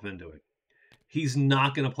myself into it. He's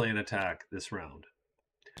not going to play an attack this round.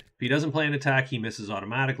 If he doesn't play an attack, he misses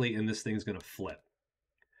automatically, and this thing's going to flip.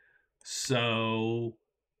 So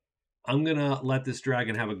I'm going to let this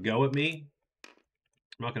dragon have a go at me.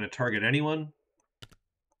 I'm not going to target anyone.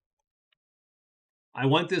 I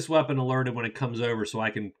want this weapon alerted when it comes over so I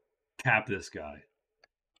can cap this guy.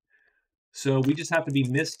 So we just have to be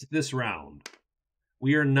missed this round.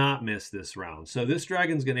 We are not missed this round. So this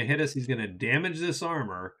dragon's going to hit us. He's going to damage this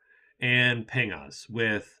armor and ping us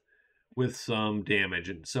with some damage.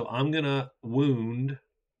 And so I'm going to wound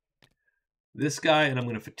this guy, and I'm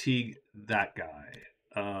going to fatigue that guy.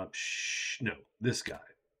 No, this guy.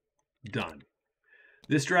 Done.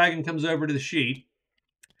 This dragon comes over to the sheet.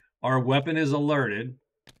 Our weapon is alerted.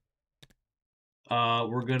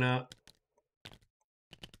 We're going to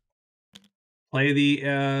play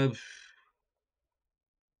the...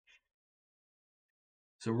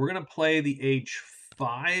 so we're going to play the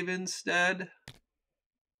H5 instead,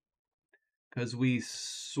 because we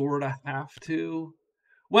sort of have to.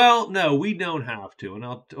 Well, no, we don't have to. And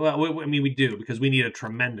I mean, we do, because we need a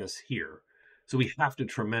tremendous here. So we have to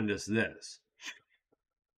tremendous this.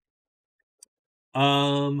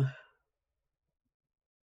 Oh,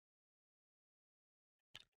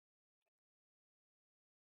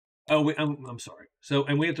 wait, I'm sorry. So,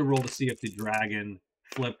 and we have to roll to see if the dragon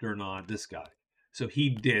flipped or not, this guy. So he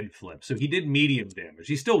did flip. So he did medium damage.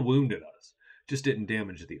 He still wounded us, just didn't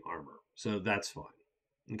damage the armor. So that's fine.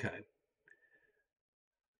 Okay.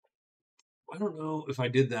 I don't know if I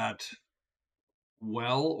did that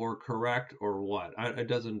well or correct or what. It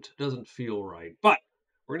doesn't feel right. But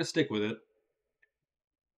we're going to stick with it.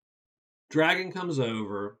 Dragon comes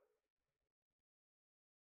over.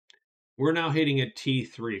 We're now hitting at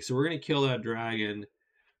T3. So we're going to kill that dragon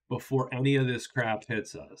before any of this crap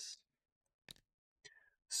hits us.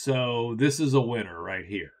 So this is a winner right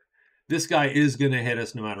here. This guy is going to hit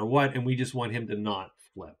us no matter what, and we just want him to not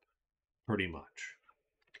flip, pretty much.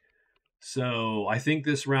 So I think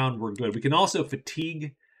this round we're good. We can also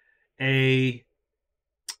fatigue a...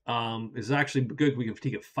 is actually good. We can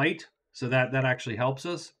fatigue a fight, so that actually helps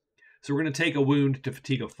us. So we're going to take a wound to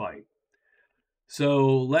fatigue a fight.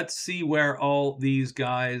 So let's see where all these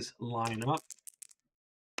guys line up.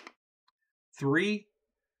 3.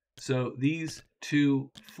 So these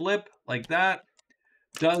two flip like that.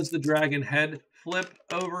 Does the dragon head flip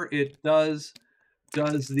over? It does.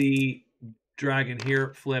 Does the dragon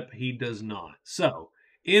here flip? He does not. So,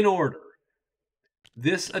 in order,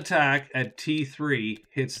 this attack at T3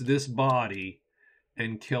 hits this body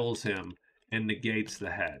and kills him and negates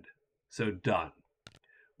the head. So, done.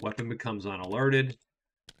 Weapon becomes unalerted,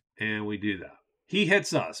 and we do that. He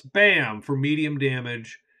hits us. Bam! For medium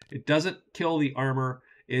damage. It doesn't kill the armor.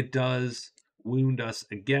 it does wound us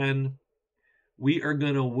again. We are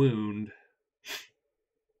going to wound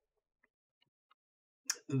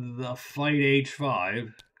the fight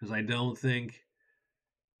H5 because I don't think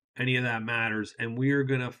any of that matters. And we are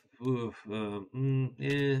going to... I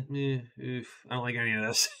don't like any of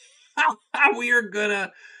this. We are going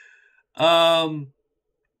to... I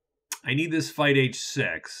need this fight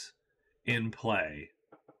H6 in play.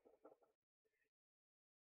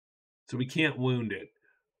 So we can't wound it.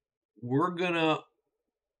 We're gonna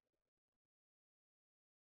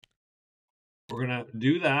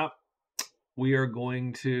do that. We are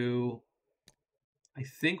going to... I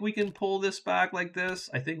think we can pull this back like this.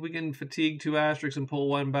 I think we can fatigue 2 asterisks and pull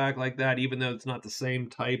 1 back like that, even though it's not the same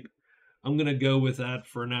type. I'm gonna go with that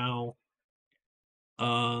for now.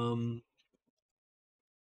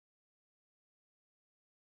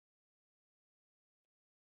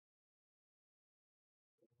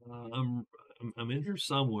 I'm in here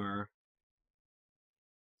somewhere.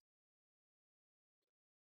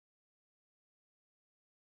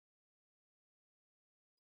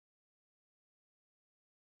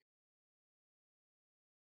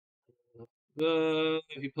 If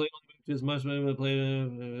you play as much,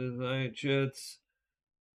 play chits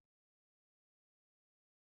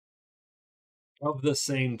of the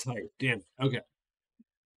same type. Damn. Okay.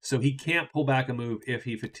 So he can't pull back a move if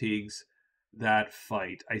he fatigues that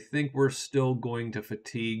fight. I think we're still going to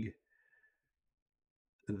fatigue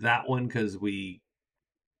that one because we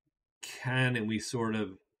can and we sort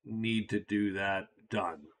of need to do that.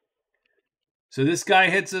 Done. So this guy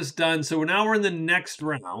hits us. Done. So now we're in the next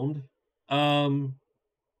round.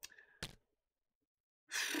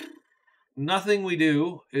 Nothing we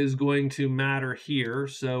do is going to matter here.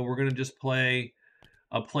 So we're going to just play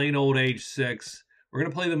a plain old H6. We're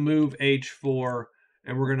going to play the move H4.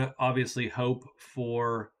 And we're going to obviously hope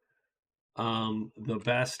for the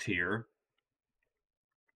best here.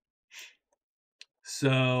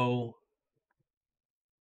 So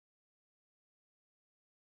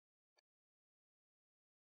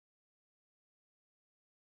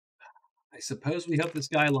I suppose we hope this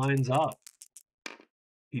guy lines up.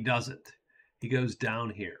 He doesn't. He goes down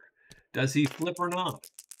here. Does he flip or not?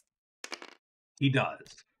 He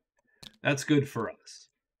does. That's good for us.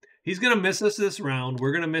 He's going to miss us this round.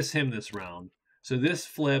 We're going to miss him this round. So this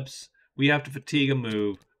flips. We have to fatigue a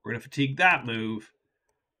move. We're going to fatigue that move.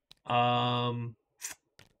 Done.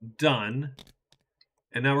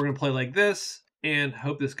 And now we're going to play like this and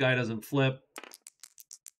hope this guy doesn't flip.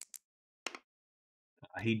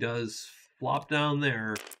 He does flop down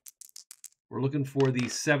there. We're looking for the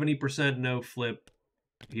 70% no flip.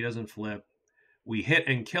 He doesn't flip. We hit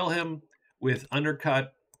and kill him with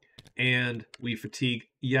undercut, and we fatigue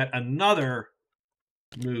yet another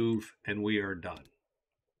move, and we are done.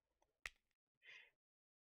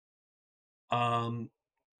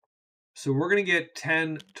 So we're going to get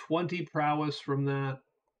 10, 20 prowess from that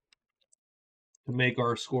to make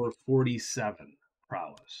our score 47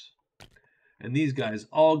 prowess. And these guys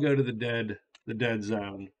all go to the dead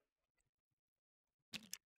zone.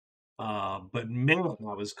 But man,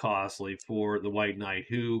 that was costly for the White Knight,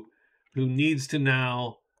 who needs to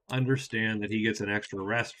now understand that he gets an extra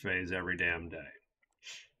rest phase every damn day.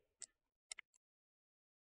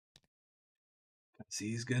 Because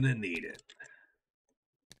he's going to need it.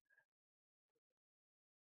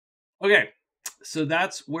 Okay, so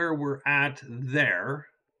that's where we're at there.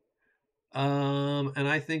 And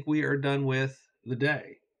I think we are done with the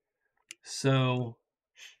day. So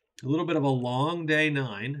a little bit of a long day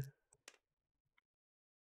 9.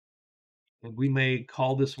 And we may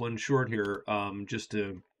call this one short here, just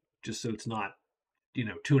so it's not,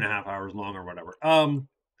 2.5 hours long or whatever.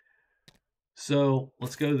 So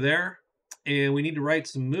let's go there, and we need to write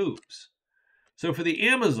some moves. So for the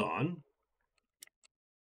Amazon,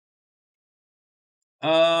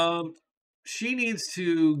 she needs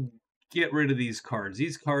to get rid of these cards.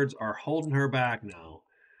 These cards are holding her back now.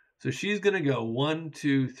 So she's going to go 1,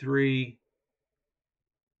 2, 3,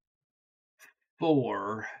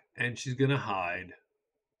 4, and she's going to hide.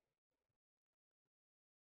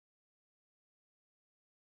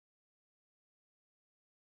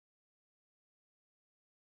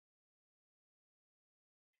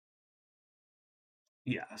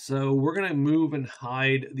 Yeah, so we're going to move and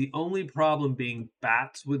hide. The only problem being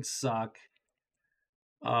bats would suck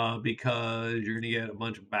because you're going to get a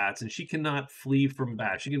bunch of bats, and she cannot flee from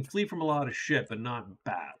bats. She can flee from a lot of shit, but not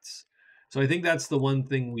bats. So I think that's the one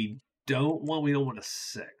thing we don't want. We don't want a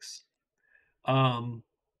 6.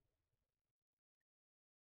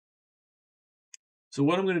 So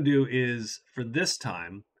what I'm going to do is, for this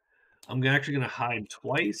time, I'm actually going to hide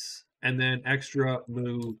twice, and then extra,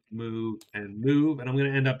 move, move, and move, and I'm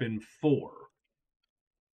going to end up in 4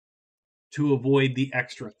 to avoid the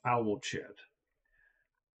extra owl chit.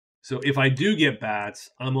 So if I do get bats,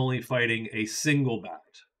 I'm only fighting a single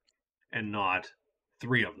bat and not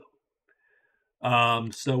 3 of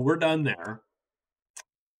them. So we're done there.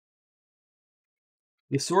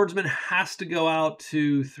 The swordsman has to go out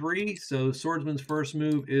to 3, so swordsman's first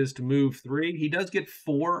move is to move 3. He does get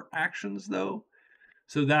 4 actions, though,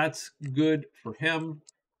 so that's good for him.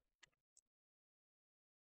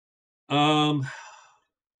 Oh,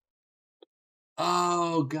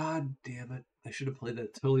 god damn it. I should have played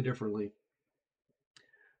that totally differently.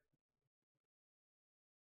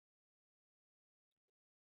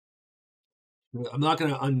 I'm not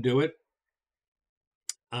going to undo it.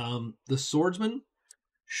 The swordsman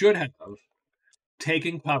should have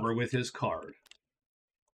taken cover with his card.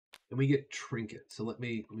 And we get trinkets. So let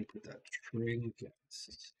me put that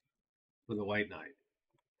trinkets for the White Knight.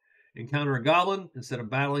 Encounter a goblin. Instead of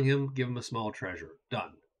battling him, give him a small treasure.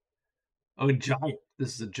 Done. Oh, and giant.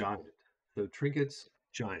 This is a giant. So trinkets,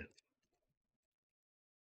 giant.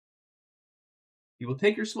 He will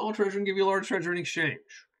take your small treasure and give you a large treasure in exchange.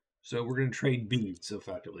 So we're going to trade beads,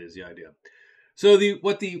 effectively, is the idea. So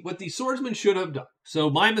what the swordsman should have done. So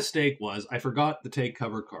my mistake was I forgot the take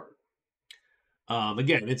cover card.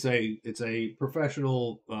 Again, it's a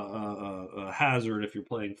professional hazard if you're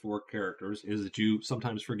playing 4 characters, is that you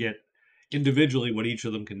sometimes forget individually what each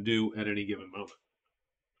of them can do at any given moment.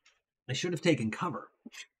 I should have taken cover.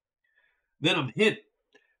 Then I'm hidden.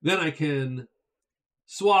 Then I can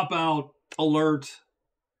swap out alert,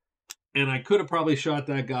 and I could have probably shot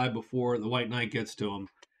that guy before the White Knight gets to him,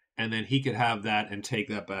 and then he could have that and take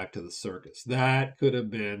that back to the circus. That could have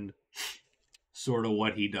been sort of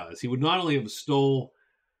what he does. He would not only have stole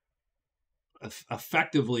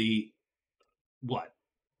effectively,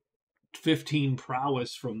 15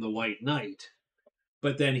 prowess from the White Knight,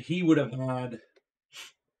 but then he would have had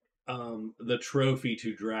the trophy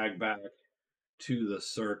to drag back to the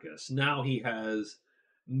circus. Now he has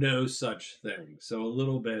no such thing. So a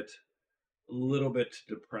little bit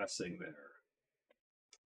depressing there.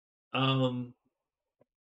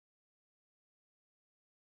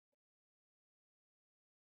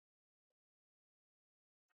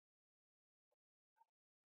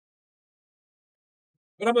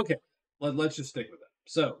 But I'm okay. Let's just stick with it.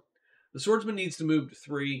 So the swordsman needs to move to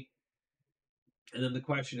 3. And then the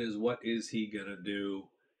question is, what is he going to do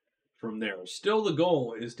from there? Still, the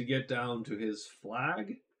goal is to get down to his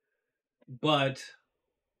flag, but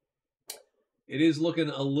it is looking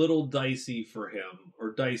a little dicey for him,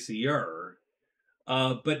 or dicier.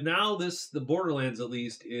 But now the Borderlands, at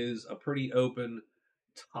least, is a pretty open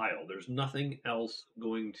tile. There's nothing else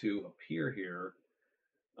going to appear here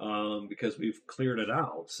because we've cleared it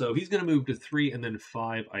out. So he's going to move to 3, and then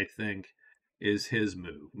 5, I think, is his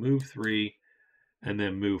move. Move 3, and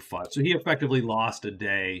then move 5. So he effectively lost a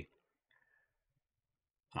day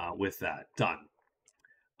with that. Done.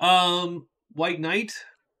 White Knight.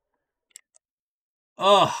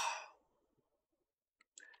 Ugh.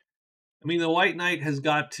 I mean, the White Knight has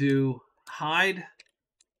got to hide.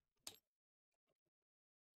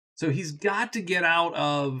 So he's got to get out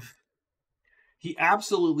of... He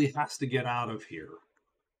absolutely has to get out of here.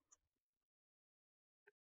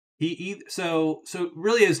 So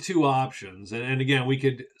really has 2 options. And again, we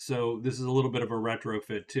could... So this is a little bit of a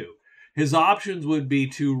retrofit, too. His options would be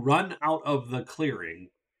to run out of the clearing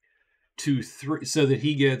to 3... So that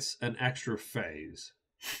he gets an extra phase.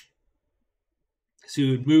 So he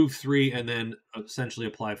would move 3 and then essentially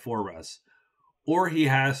apply 4 rests. Or he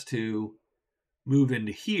has to move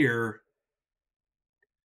into here.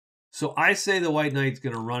 So I say the White Knight's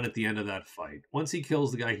going to run at the end of that fight. Once he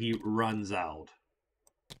kills the guy, he runs out.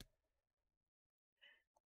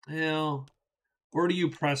 Well, or do you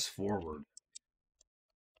press forward?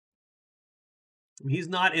 He's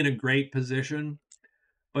not in a great position,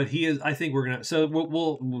 but he is. I think we're going to... So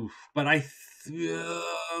we'll but I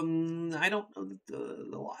don't know.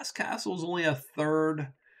 The Lost Castle is only a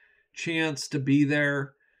 3rd chance to be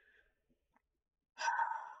there.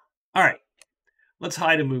 All right. Let's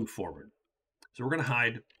hide and move forward. So we're going to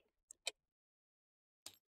hide.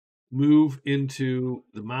 Move into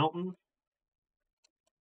the mountain.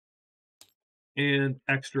 And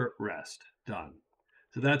extra rest. Done.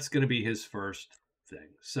 So that's going to be his first thing.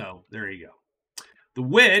 So there you go. The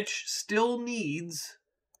witch still needs...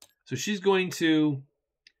 So she's going to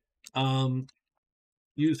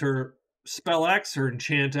use her Spell X, her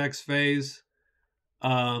Enchant X phase.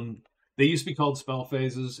 They used to be called spell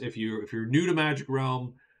phases. If you're new to Magic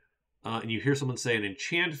Realm, and you hear someone say an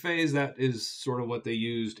enchant phase, that is sort of what they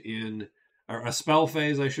used in, or a spell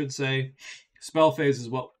phase, I should say. Spell phase is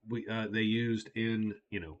what they used in,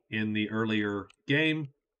 in the earlier game.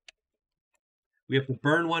 We have to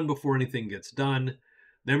burn one before anything gets done.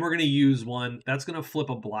 Then we're going to use one. That's going to flip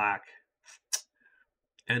a black.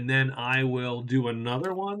 And then I will do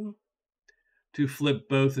another one to flip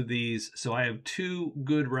both of these. So I have 2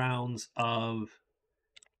 good rounds of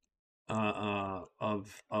doing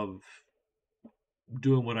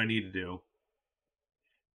what I need to do.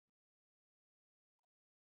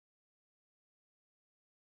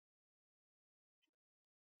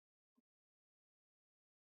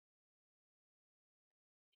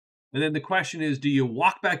 And then the question is, do you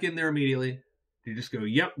walk back in there immediately? Do you just go,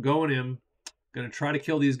 yep, going in. Going to try to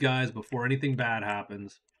kill these guys before anything bad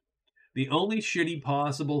happens. The only shitty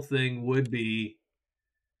possible thing would be,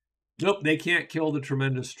 nope, they can't kill the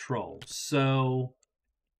tremendous troll. So,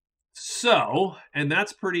 and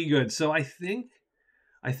that's pretty good. So I think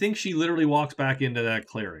she literally walks back into that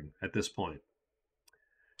clearing at this point.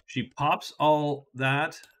 She pops all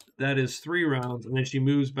that. That is 3 rounds, and then she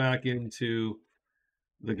moves back into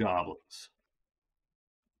the goblins.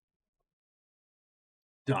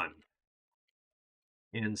 Done.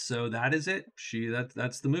 And so that is it.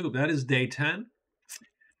 That's the move. That is day 10.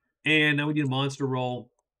 And now we need a monster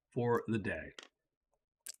roll for the day.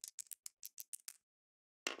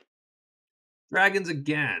 Dragons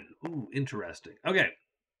again. Ooh, interesting. Okay.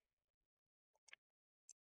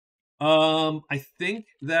 I think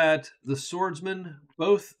that the swordsman,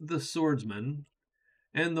 both the swordsman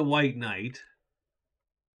and the white knight,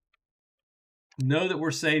 know that we're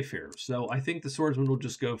safe here. So I think the swordsman will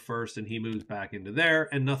just go first and he moves back into there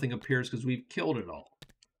and nothing appears because we've killed it all.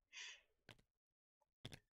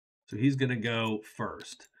 So he's going to go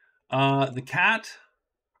first. The cat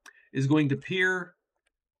is going to peer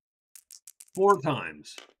 4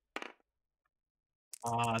 times.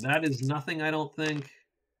 That is nothing, I don't think.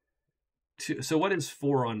 So what is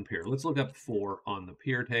 4 on peer? Let's look up 4 on the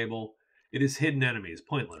peer table. It is hidden enemies,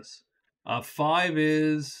 pointless. 5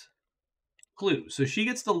 is clue. So she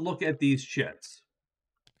gets to look at these chits.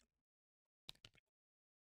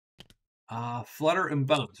 Flutter and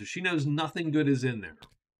bone. So she knows nothing good is in there.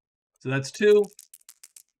 So that's 2.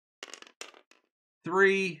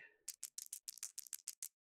 3.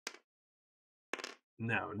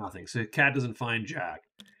 No, nothing. So cat doesn't find Jack.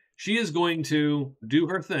 She is going to do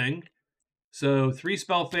her thing. So 3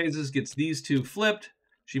 spell phases, gets these 2 flipped.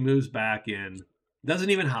 She moves back in. Doesn't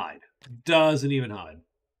even hide. Doesn't even hide.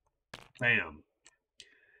 Bam.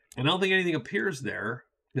 And I don't think anything appears there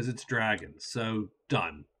because it's dragons. So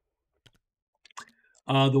done.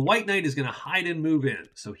 The white knight is going to hide and move in.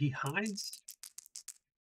 So he hides.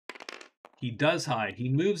 He does hide. He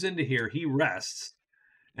moves into here. He rests.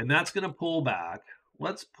 And that's going to pull back.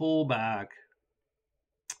 Let's pull back.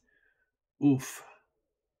 Oof.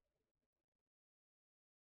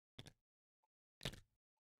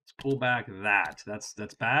 Let's pull back that. That's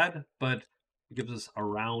bad, but it gives us a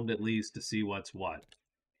round at least to see what's what.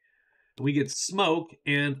 We get smoke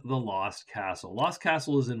and the Lost Castle. Lost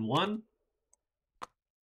Castle is in 1.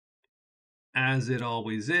 As it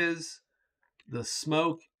always is. The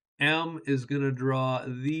smoke M is going to draw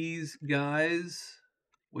these guys,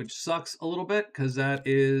 which sucks a little bit because that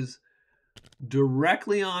is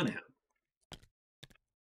directly on him.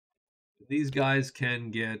 These guys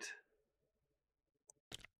can get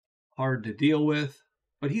hard to deal with,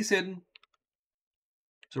 but he's hidden.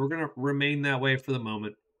 So we're going to remain that way for the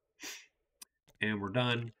moment. And we're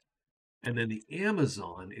done. And then the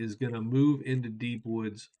Amazon is going to move into Deep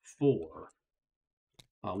Woods 4.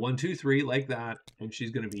 1, 2, 3, like that. And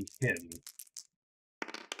she's going to be hidden.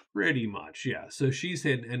 Pretty much, yeah. So she's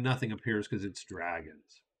hidden and nothing appears because it's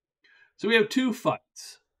dragons. So we have 2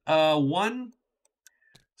 fights. One.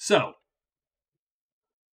 So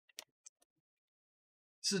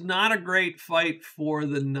this is not a great fight for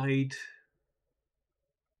the knight.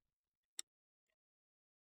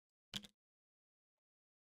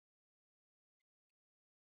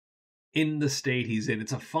 In the state he's in.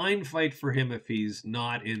 It's a fine fight for him if he's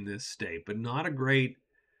not in this state, but not a great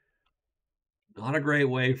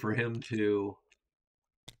way for him to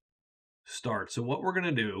start. So what we're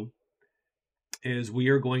going to do is we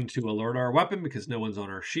are going to alert our weapon because no one's on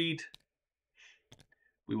our sheet.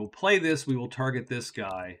 We will play this. We will target this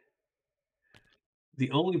guy.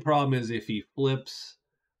 The only problem is if he flips,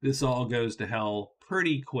 this all goes to hell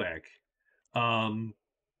pretty quick.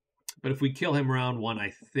 But if we kill him round 1,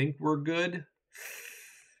 I think we're good.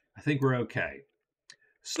 I think we're okay.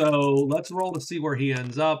 So let's roll to see where he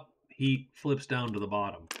ends up. He flips down to the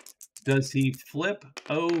bottom. Does he flip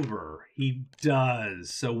over? He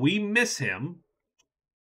does. So we miss him.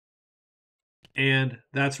 And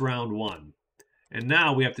that's round 1. And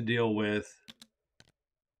now we have to deal with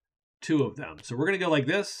 2 of them. So we're going to go like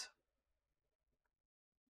this.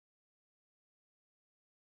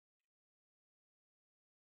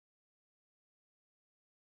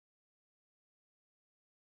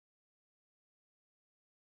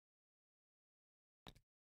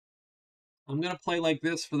 I'm going to play like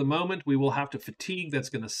this for the moment. We will have to fatigue. That's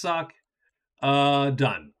going to suck.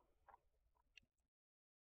 Done.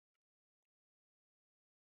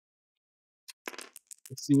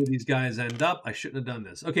 Let's see where these guys end up. I shouldn't have done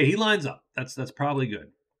this. Okay, he lines up. That's probably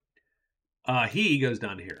good. He goes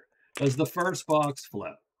down to here. Does the first box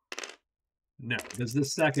flip? No. Does the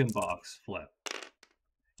second box flip?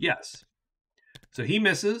 Yes. So he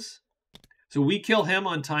misses. So we kill him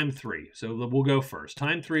on time 3. So we'll go first.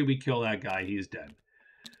 Time 3, we kill that guy. He's dead.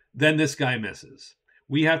 Then this guy misses.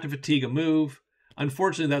 We have to fatigue a move.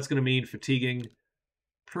 Unfortunately, that's going to mean fatiguing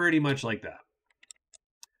pretty much like that.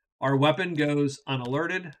 Our weapon goes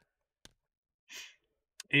unalerted.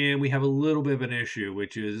 And we have a little bit of an issue,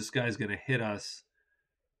 which is this guy's going to hit us.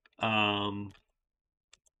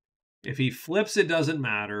 If he flips, it doesn't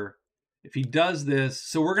matter. If he does this,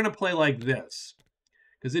 so we're going to play like this.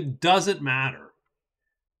 Because it doesn't matter.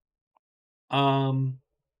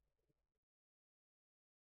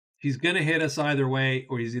 He's going to hit us either way,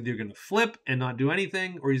 or he's either going to flip and not do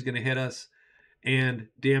anything, or he's going to hit us and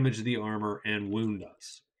damage the armor and wound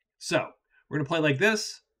us. So, we're going to play like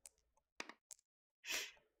this.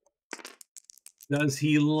 Does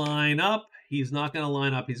he line up? He's not going to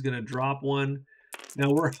line up. He's going to drop one.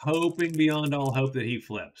 Now, we're hoping beyond all hope that he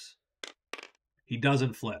flips. He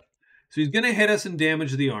doesn't flip. So he's going to hit us and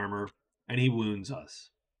damage the armor, and he wounds us.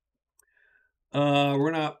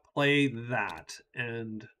 We're going to play that,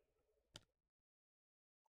 and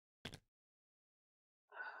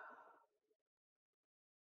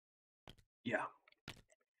yeah.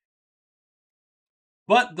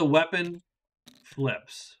 But the weapon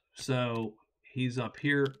flips. So he's up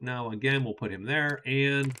here. Now, again, we'll put him there,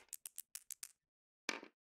 and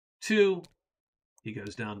 2. He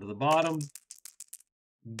goes down to the bottom.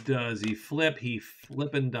 Does he flip? He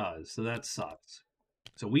flippin' does. So that sucks.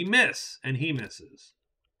 So we miss, and he misses.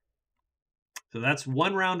 So that's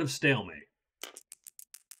 1 round of stalemate.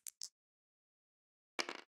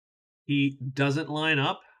 He doesn't line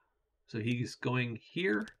up. So he's going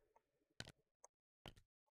here.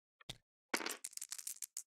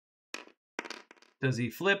 Does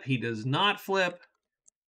he flip? He does not flip.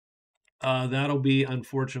 That'll be,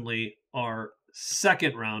 unfortunately, our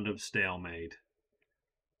 2nd round of stalemate.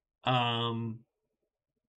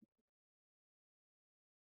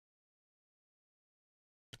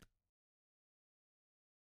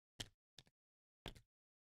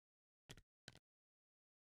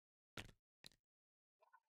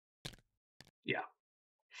 Yeah.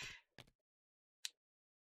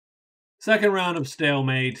 2nd round of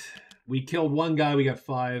stalemate. We killed 1 guy. We got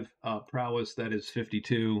 5 prowess. That is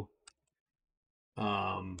 52.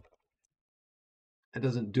 That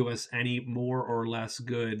doesn't do us any more or less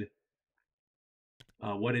good.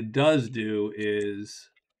 What it does do is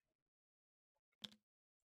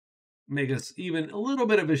make us even a little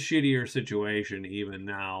bit of a shittier situation even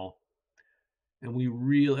now. And we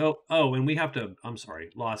really... Oh, and we have to... I'm sorry.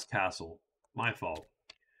 Lost Castle. My fault.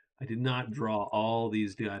 I did not draw all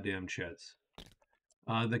these goddamn chits.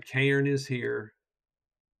 The cairn is here.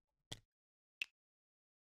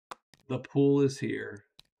 The pool is here.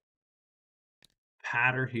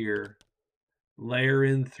 Patter here. Layer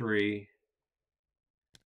in 3.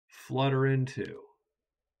 Flutter in 2.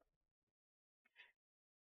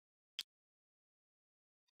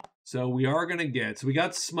 So we are going to get... So we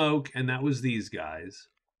got smoke, and that was these guys.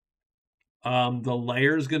 The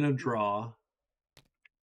layer's going to draw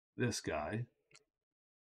this guy.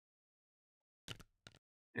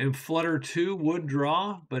 And Flutter 2 would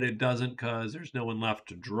draw, but it doesn't because there's no one left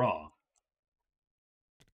to draw.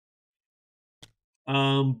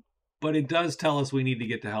 But it does tell us we need to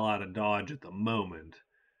get the hell out of dodge at the moment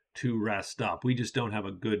to rest up. We just don't have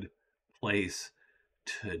a good place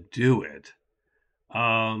to do it.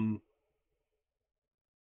 But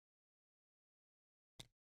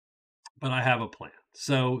I have a plan.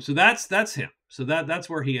 So that's him. So that's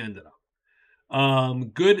where he ended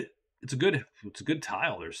up. Good. It's a good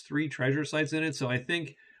tile. There's 3 treasure sites in it, so I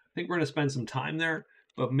think we're going to spend some time there.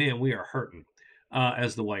 But man, we are hurting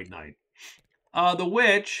as the White Knight. The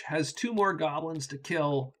witch has 2 more goblins to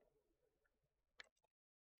kill.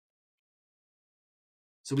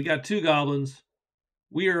 So we got 2 goblins.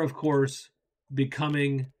 We are, of course,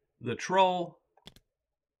 becoming the troll.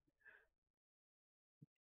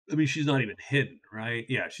 I mean, she's not even hidden, right?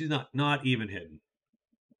 Yeah, she's not even hidden.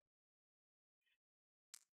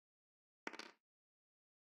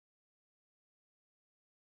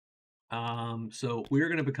 So we're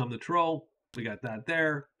going to become the troll. We got that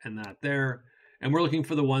there and that there. And we're looking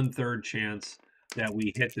for the 1/3 chance that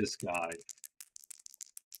we hit this guy.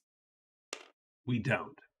 We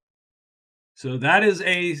don't. So that is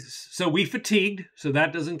so we fatigued. So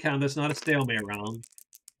that doesn't count. That's not a stalemate round.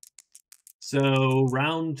 So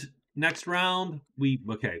next round,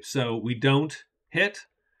 so we don't hit.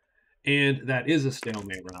 And that is a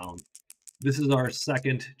stalemate round. This is our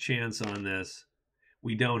second chance on this.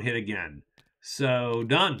 We don't hit again. So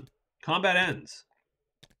done. Combat ends.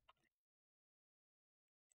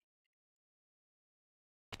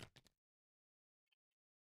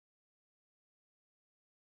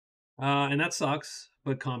 And that sucks,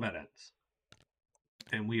 but combat ends.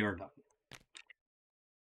 And we are done.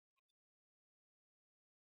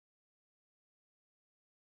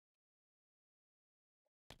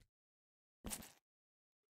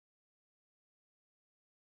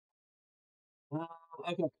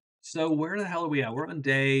 Okay. So where the hell are we at? We're on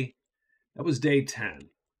that was day 10.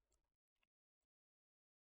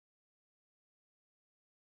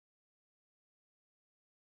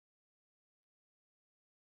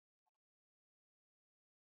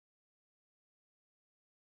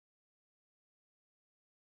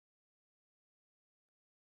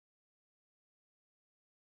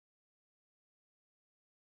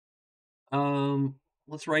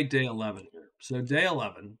 Let's write day 11 here. So day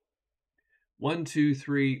 11, 1, 2,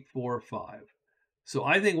 3, 4, 5. So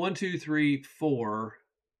I think 1, 2, 3, 4.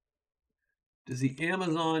 Does the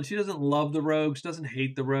Amazon, she doesn't love the rogues, doesn't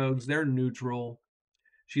hate the rogues. They're neutral.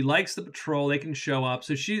 She likes the patrol. They can show up.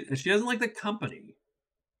 So she doesn't like the company.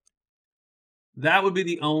 That would be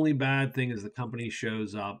the only bad thing is the company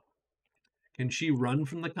shows up. Can she run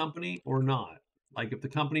from the company or not? Like if the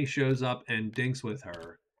company shows up and dinks with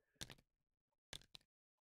her.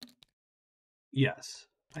 Yes,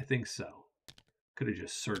 I think so. Could have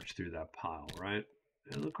just searched through that pile, right?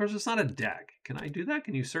 And of course, it's not a deck. Can I do that?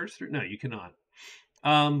 Can you search through? No, you cannot.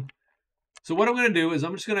 So what I'm going to do is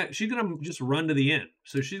she's going to just run to the inn.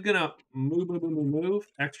 So she's going to move,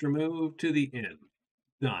 extra move to the inn.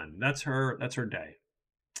 Done. That's her day.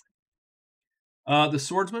 The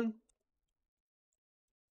swordsman.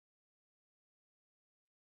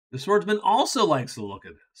 The swordsman also likes the look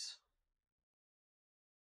of this.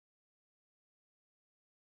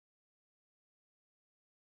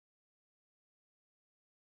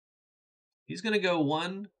 He's going to go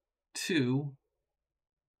 1, 2.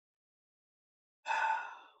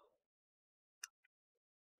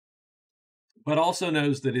 But also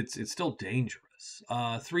knows that it's still dangerous.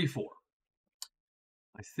 3, 4.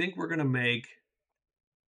 I think we're going to make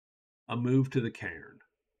a move to the cairn.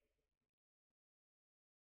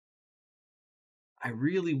 I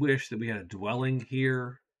really wish that we had a dwelling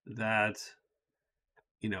here that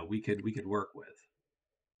we could work with.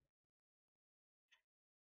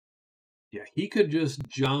 Yeah, he could just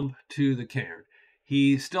jump to the cairn.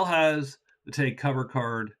 He still has the take cover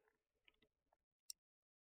card.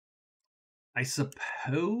 I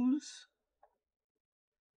suppose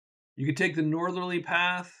you could take the northerly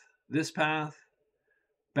path, this path,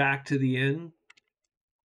 back to the inn.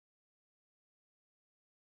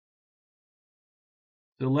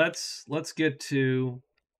 So let's get to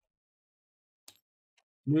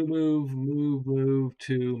move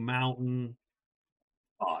to mountain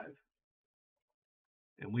 5.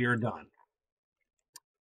 And we are done.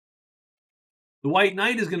 The White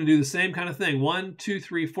Knight is going to do the same kind of thing. 1, 2,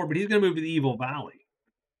 3, 4, but he's going to move to the Evil Valley.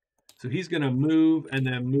 So he's going to move and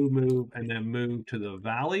then move and then move to the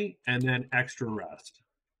valley and then extra rest.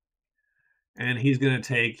 And he's going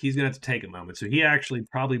to have to take a moment. So he actually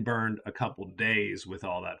probably burned a couple days with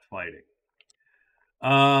all that fighting.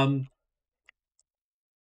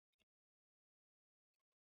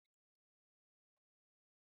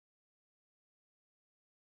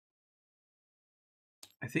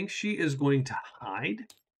 I think she is going to hide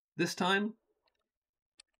this time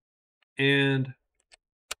and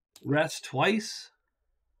rest twice.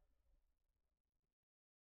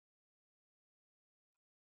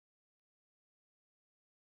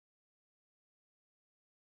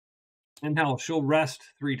 And hell, she'll rest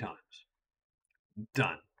 3 times.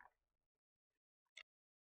 Done.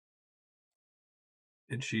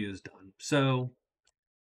 And she is done. So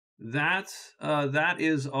that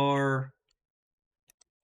is our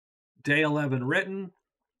day 11 written.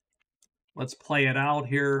 Let's play it out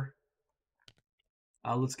here.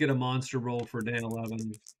 Let's get a monster roll for day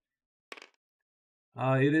 11.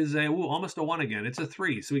 It is almost a 1 again. It's a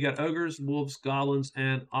 3. So we got ogres, wolves, goblins,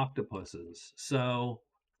 and octopuses. So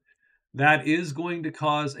that is going to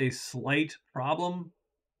cause a slight problem.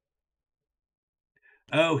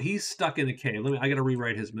 Oh, he's stuck in the cave. I got to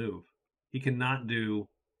rewrite his move. He cannot do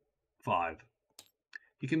 5.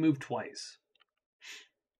 He can move twice.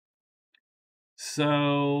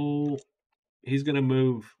 So he's going to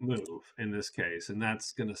move in this case, and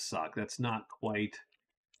that's going to suck. That's not quite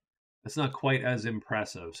as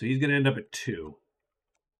impressive. So he's going to end up at 2.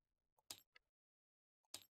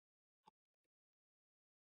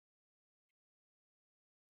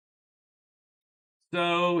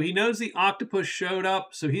 So he knows the octopus showed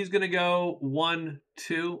up, so he's going to go 1,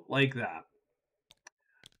 2, like that.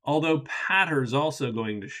 Although Patter's also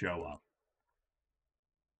going to show up.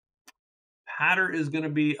 Patter is going to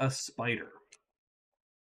be a spider.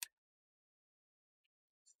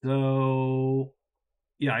 So,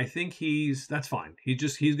 yeah, I think that's fine.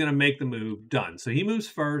 He's going to make the move. Done. So he moves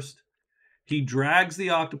first. He drags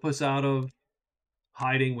the octopus out of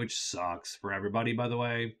hiding, which sucks for everybody, by the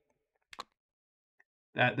way.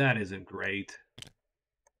 That isn't great.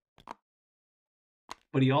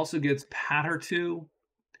 But he also gets Patter 2.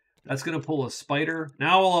 That's going to pull a spider.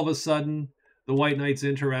 Now all of a sudden, the White Knight's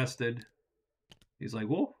interested. He's like,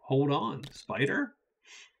 well, hold on, spider?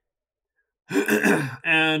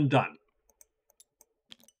 And done.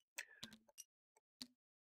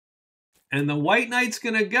 And the White Knight's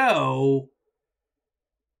going to go,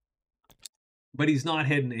 but he's not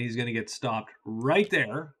hidden. He's going to get stopped right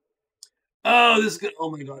there. Oh, this is going to, oh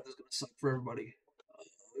my God, this is going to suck for everybody.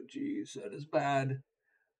 Oh, geez, that is bad.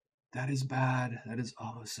 That is bad. That is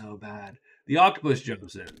oh so bad. The octopus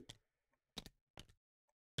jumps in.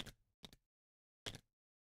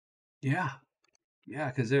 Yeah. Yeah,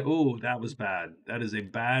 because oh, that was bad. That is a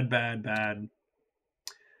bad.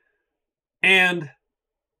 And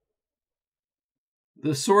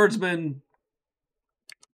the swordsman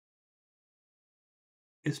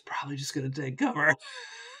is probably just going to take cover.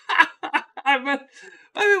 I mean,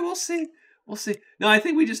 we'll see. We'll see. No, I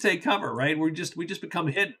think we just take cover, right? We just become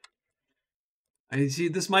hidden. I see.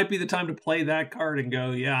 This might be the time to play that card and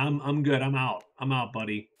go, yeah, I'm good. I'm out. I'm out,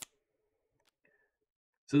 buddy.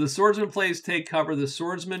 So the swordsman plays take cover. The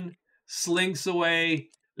swordsman slinks away,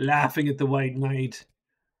 laughing at the White Knight,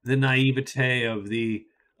 the naivete of the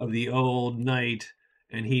old knight,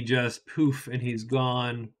 and he just poof, and he's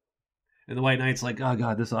gone. And the White Knight's like, oh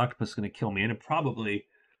God, this octopus is going to kill me, and it probably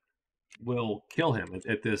will kill him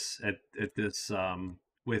at this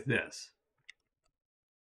with this.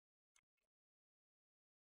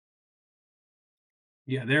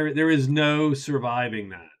 Yeah, there is no surviving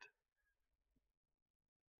that.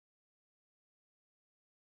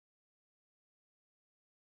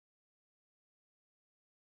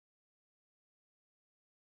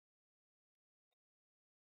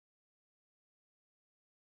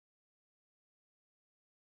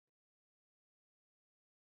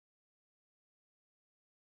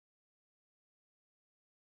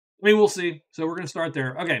 I mean, we'll see. So we're going to start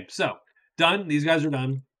there. Okay, so done. These guys are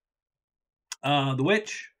done. The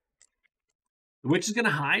witch. The witch is going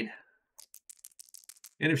to hide.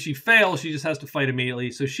 And if she fails, she just has to fight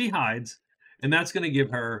immediately. So she hides. And that's going to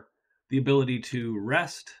give her the ability to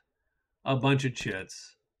rest a bunch of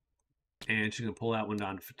chits. And she's going to pull that one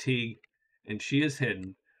down to fatigue. And she is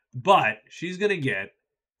hidden. But she's going to get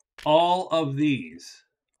all of these.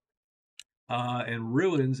 And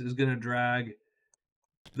Ruins is going to drag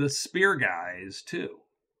the spear guys too.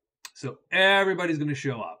 So everybody's going to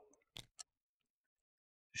show up.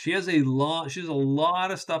 She has a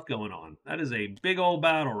lot of stuff going on. That is a big old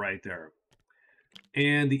battle right there.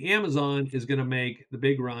 And the Amazon is going to make the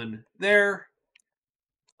big run there.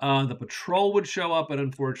 The patrol would show up, but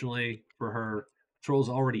unfortunately for her, patrol's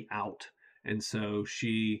already out. And so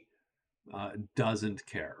she doesn't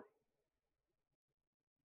care.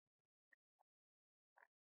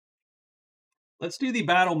 Let's do the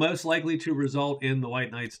battle most likely to result in the White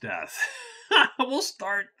Knight's death. We'll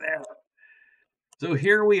start there. So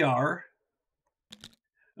here we are.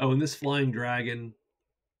 Oh, and this flying dragon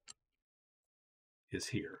is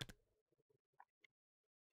here.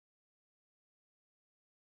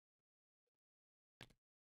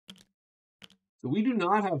 So we do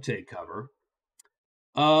not have take cover.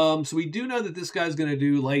 So we do know that this guy's going to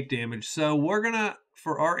do light damage. So we're going to,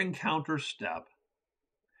 for our encounter step,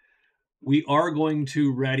 we are going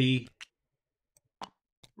to ready.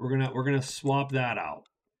 We're gonna swap that out.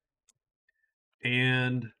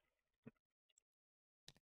 And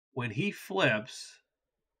when he flips,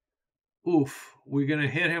 oof, we're gonna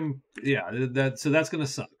hit him. Yeah, so that's gonna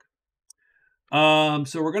suck.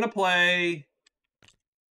 So we're gonna play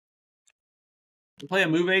Play a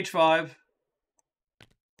move h5.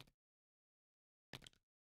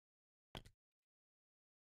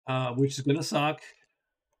 Which is going to suck.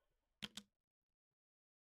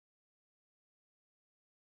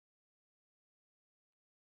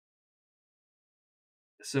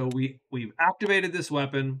 So we've activated this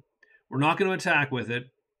weapon. We're not going to attack with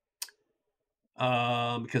it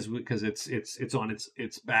because it's on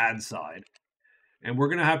its bad side, and we're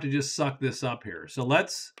going to have to just suck this up here. So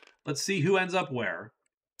let's see who ends up where.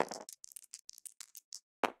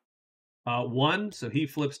 1, so he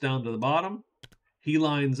flips down to the bottom. He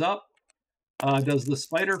lines up. Does the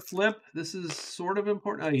spider flip? This is sort of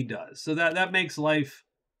important. Oh, he does. So that makes life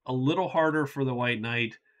a little harder for the White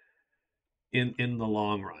Knight in the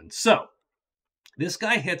long run. So this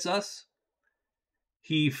guy hits us.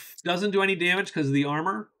 He doesn't do any damage because of the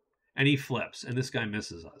armor, and he flips, and this guy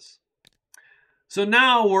misses us. So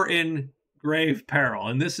now we're in grave peril,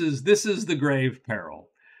 and this is the grave peril.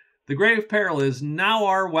 The grave peril is now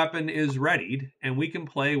our weapon is readied, and we can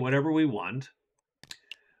play whatever we want.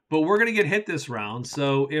 But we're going to get hit this round,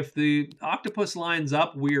 so if the octopus lines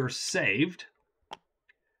up, we are saved.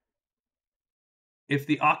 If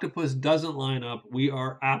the octopus doesn't line up, we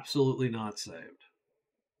are absolutely not saved.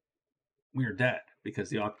 We are dead because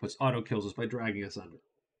the octopus auto-kills us by dragging us under.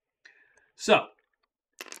 So,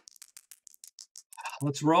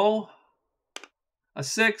 let's roll. A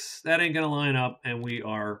 6, that ain't going to line up, and we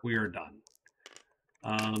are done.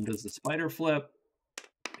 Does the spider flip?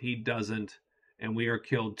 He doesn't. And we are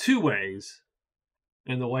killed 2 ways,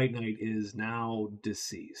 and the White Knight is now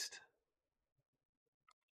deceased.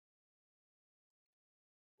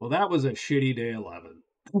 Well, that was a shitty day 11.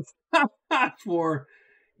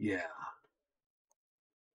 Yeah.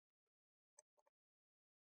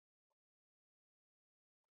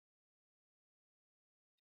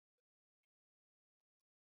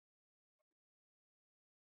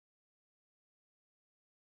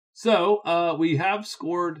 So we have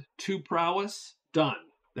scored 2 prowess. Done.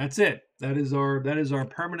 That's it. That is our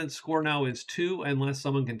permanent score now is 2, unless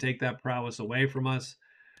someone can take that prowess away from us.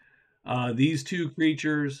 These 2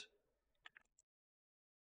 creatures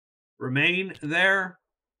remain there.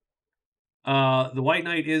 The White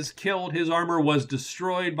Knight is killed. His armor was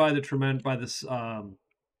destroyed by this. I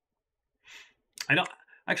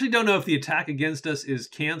don't know if the attack against us is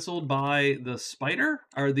canceled by the spider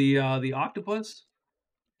or the octopus,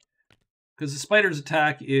 because the spider's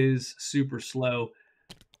attack is super slow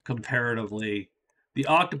comparatively. The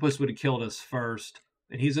octopus would have killed us first,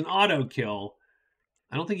 and he's an auto kill.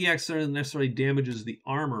 I don't think he actually necessarily damages the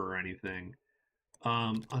armor or anything. So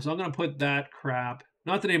I'm going to put that crap.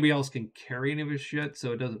 Not that anybody else can carry any of his shit,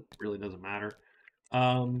 so it really doesn't matter.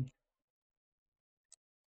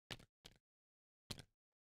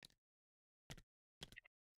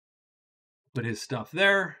 Put his stuff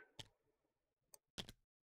there.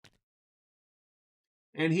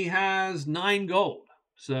 And he has 9 gold.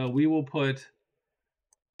 So we will put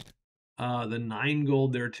the 9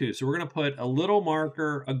 gold there too. So we're going to put a little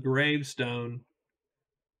marker, a gravestone,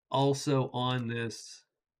 also on this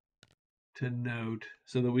to note,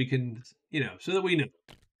 so that we can, so that we know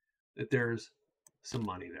that there's some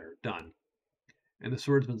money there. Done. And the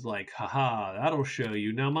swordsman's like, haha, that'll show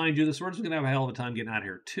you. Now, mind you, the swordsman's going to have a hell of a time getting out of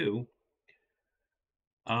here too.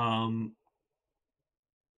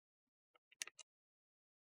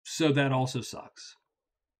 So that also sucks.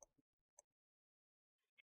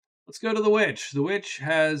 Let's go to the witch. The witch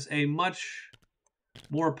has a much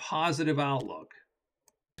more positive outlook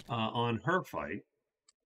on her fight.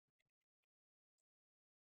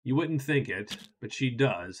 You wouldn't think it, but she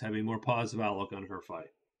does have a more positive outlook on her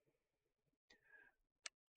fight.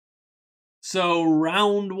 So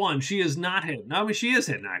round 1, she is not hidden. I mean, she is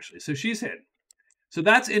hidden actually. So she's hidden. So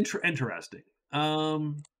that's interesting.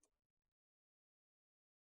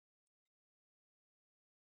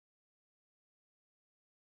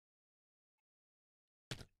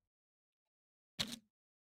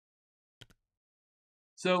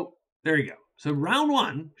 So there you go. So round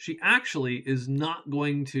 1, she actually is not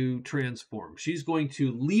going to transform. She's going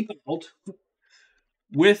to leap out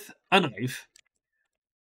with a knife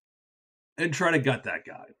and try to gut that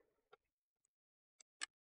guy.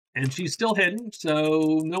 And she's still hidden,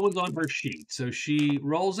 so no one's on her sheet. So she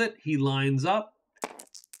rolls it. He lines up.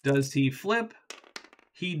 Does he flip?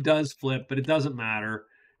 He does flip, but it doesn't matter.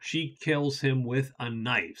 She kills him with a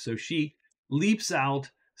knife. So she leaps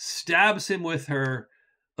out, stabs him with her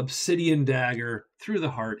obsidian dagger through the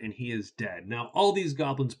heart, and he is dead. Now, all these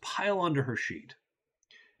goblins pile onto her sheet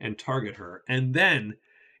and target her. And then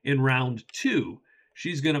in round 2,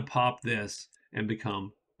 she's going to pop this and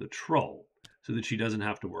become the troll, so that she doesn't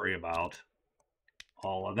have to worry about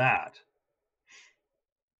all of that.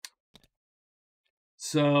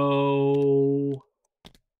 So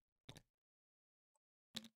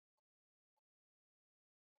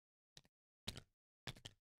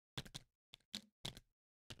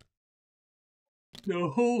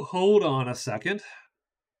hold on a second.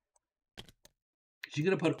 She's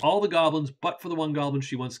going to put all the goblins, but for the one goblin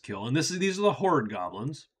she wants to kill. And these are the horde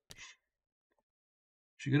goblins.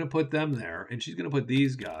 She's going to put them there, and she's going to put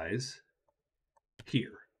these guys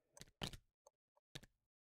here.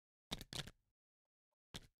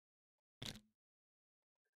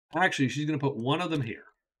 Actually, she's going to put one of them here.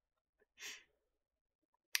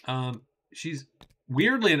 She's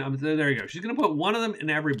weirdly enough, there you go. She's going to put one of them in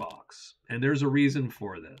every box, and there's a reason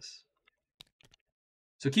for this.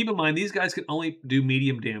 So keep in mind, these guys can only do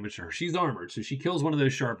medium damage to her. She's armored, so she kills one of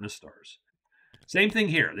those sharpness stars. Same thing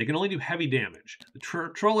here. They can only do heavy damage. The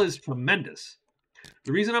troll is tremendous.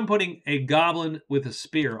 The reason I'm putting a goblin with a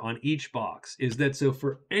spear on each box is that so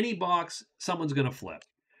for any box, someone's going to flip.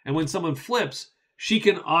 And when someone flips, she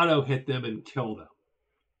can auto hit them and kill them.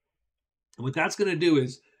 And what that's going to do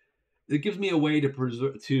is it gives me a way to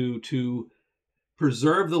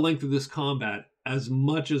preserve the length of this combat as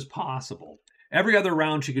much as possible. Every other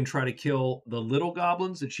round, she can try to kill the little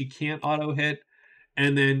goblins that she can't auto hit.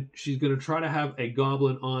 And then she's going to try to have a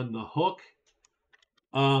goblin on the hook.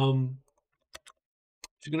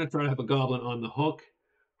 She's going to try to have a goblin on the hook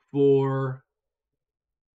for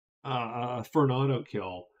an auto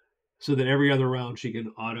kill, so that every other round she can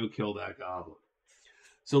auto kill that goblin.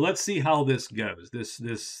 So let's see how this goes.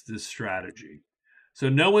 This strategy. So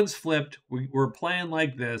no one's flipped. We're playing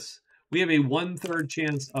like this. We have a 1/3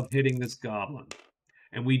 chance of hitting this goblin,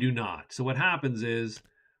 and we do not. So what happens is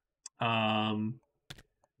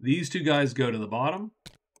these two guys go to the bottom,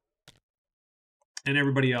 and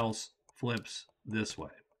everybody else flips this way.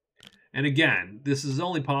 And again, this is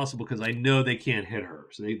only possible because I know they can't hit her.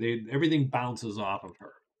 So everything bounces off of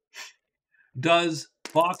her. Does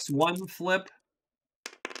box 1 flip?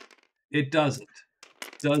 It doesn't.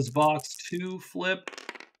 Does box 2 flip?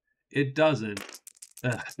 It doesn't.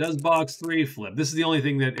 Does box 3 flip? This is the only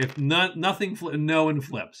thing that if nothing no one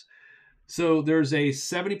flips. So there's a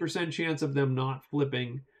 70% chance of them not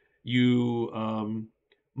flipping. You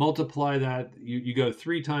multiply that. You go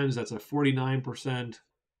 3 times. That's a 49%.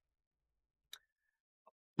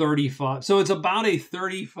 35. So it's about a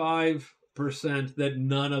 35% that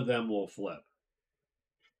none of them will flip.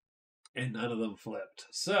 And none of them flipped.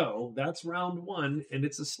 So that's round 1, and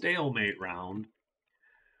it's a stalemate round.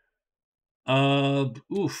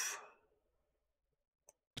 Oof.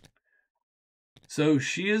 So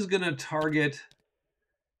she is going to target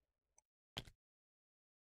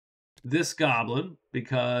this goblin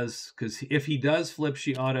because if he does flip,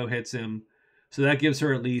 she auto hits him. So that gives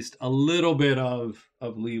her at least a little bit of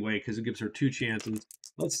leeway because it gives her 2 chances.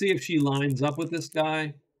 Let's see if she lines up with this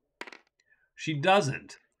guy. She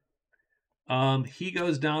doesn't. He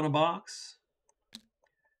goes down a box.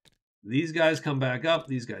 These guys come back up.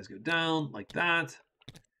 These guys go down like that.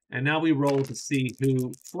 And now we roll to see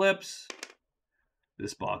who flips.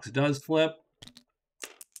 This box does flip.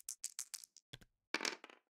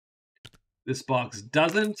 This box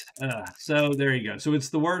doesn't. So there you go. So it's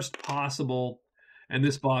the worst possible. And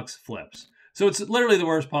this box flips. So it's literally the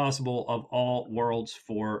worst possible of all worlds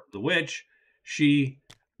for the witch. She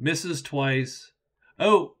misses twice.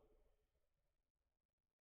 Oh.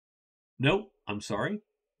 Nope. I'm sorry.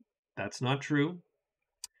 That's not true.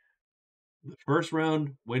 The first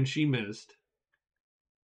round when she missed,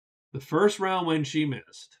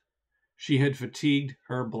 she had fatigued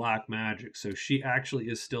her black magic. So she actually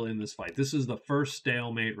is still in this fight. This is the first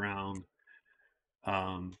stalemate round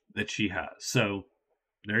that she has. So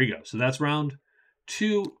there you go. So that's round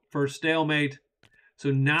 2 for stalemate.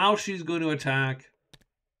 So now she's going to attack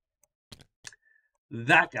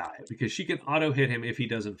that guy because she can auto hit him if he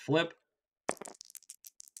doesn't flip.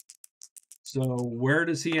 So where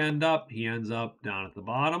does he end up? He ends up down at the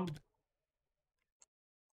bottom.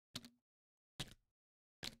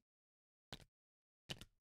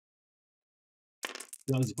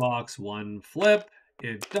 Does box 1 flip?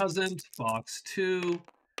 It doesn't. Box 2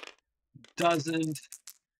 doesn't.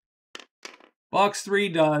 Box 3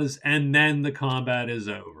 does, and then the combat is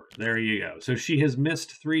over. There you go. So she has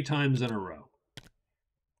missed 3 times in a row.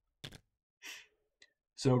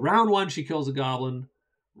 So round 1, she kills a goblin.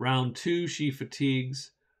 Round 2, she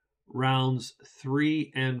fatigues. Rounds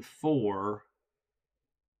 3 and 4,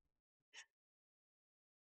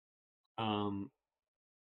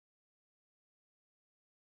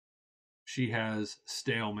 she has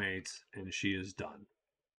stalemates, and she is done.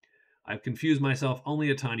 I've confused myself only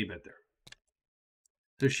a tiny bit there.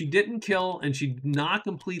 So she didn't kill, and she did not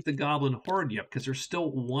complete the goblin horde yet, because there's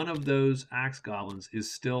still one of those axe goblins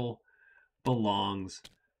is still belongs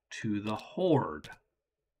to the horde.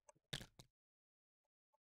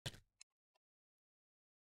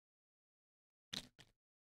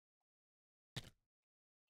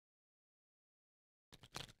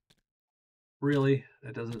 Really?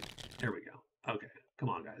 That doesn't... There we go. Okay. Come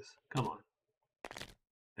on, guys. Come on.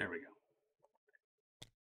 There we go.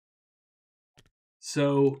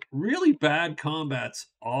 So, really bad combats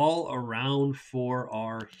all around for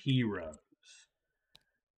our heroes.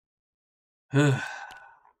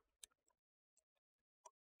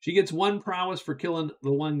 She gets 1 prowess for killing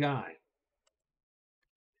the one guy.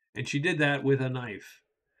 And she did that with a knife.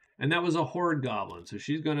 And that was a horde goblin. So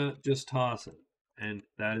she's going to just toss it. And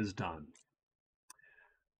that is done.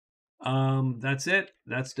 That's it.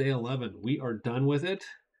 That's day 11. We are done with it.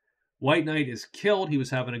 White Knight is killed. He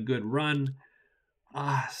was having a good run.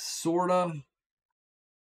 Sort of.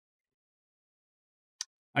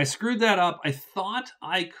 I screwed that up. I thought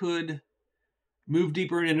I could move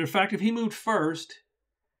deeper in. And in fact, if he moved first,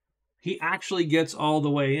 he actually gets all the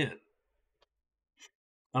way in.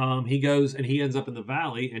 He goes and he ends up in the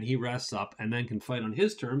valley and he rests up and then can fight on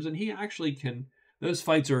his terms. And he actually can, those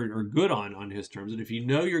fights are good on his terms. And if you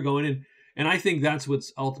know you're going in, and I think that's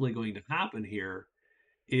what's ultimately going to happen here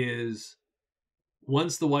is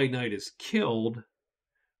once the White Knight is killed.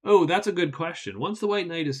 Oh, that's a good question. Once the White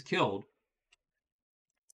Knight is killed,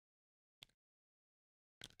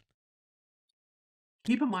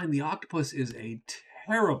 keep in mind the Octopus is a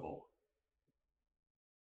terrible,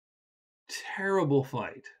 terrible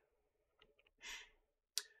fight.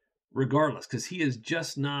 Regardless, because he is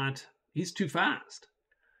just not, he's too fast.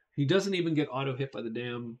 He doesn't even get auto hit by the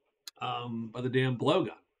damn blowgun.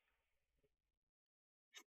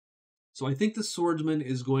 So I think the Swordsman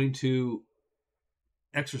is going to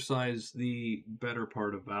exercise the better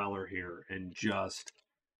part of valor here and just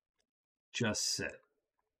sit.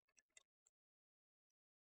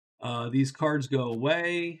 These cards go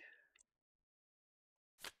away.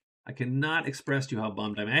 I cannot express to you how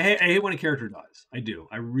bummed I am. I hate when a character dies. I do.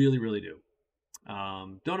 I really, really do.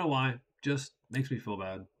 Don't know why. Just makes me feel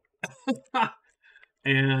bad.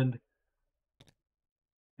 And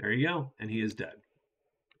there you go. And he is dead.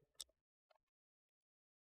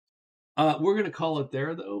 We're going to call it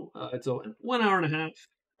there, though. It's a 1 hour and a half.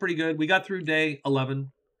 Pretty good. We got through day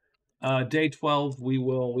 11. Day 12, we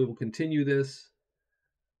will continue this.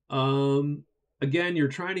 Again, you're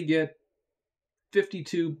trying to get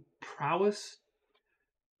 52 prowess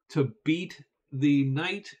to beat the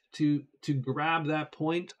knight to grab that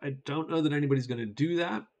point. I don't know that anybody's going to do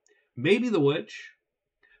that. Maybe the witch.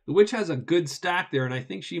 The witch has a good stack there, and I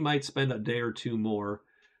think she might spend a day or two more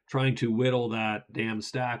trying to whittle that damn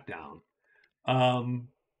stack down.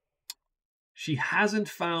 She hasn't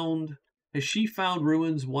found... Has she found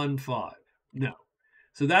Ruins 1-5? No.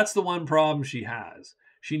 So that's the one problem she has.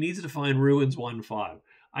 She needs to find Ruins 1-5.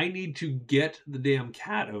 I need to get the damn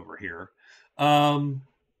cat over here. How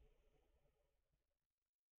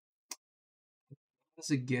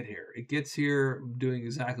does it get here? It gets here doing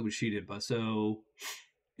exactly what she did. But so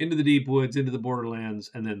into the deep woods, into the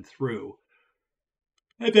borderlands, and then through.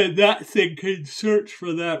 And then that thing can search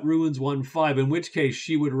for that Ruins 1-5, in which case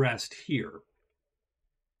she would rest here.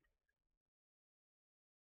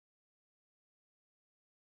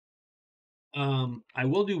 I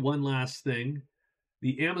will do one last thing.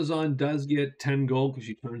 The Amazon does get 10 gold because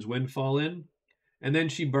she turns Windfall in. And then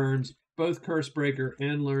she burns both Cursebreaker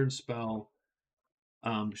and Learn Spell.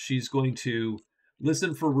 She's going to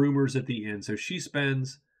listen for rumors at the end. So she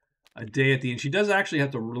spends a day at the end. She does actually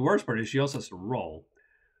have to, the worst part is she also has to roll.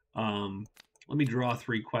 Let me draw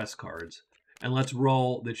 3 quest cards. And let's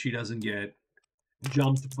roll that she doesn't get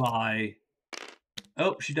jumped by...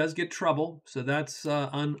 Oh, she does get trouble. So that's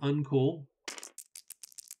uncool.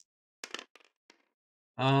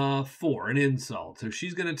 4, an insult. So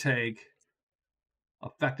she's going to take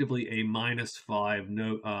effectively a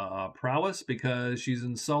 -5 prowess because she's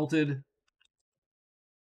insulted. And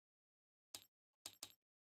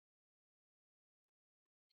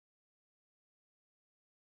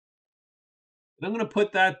I'm going to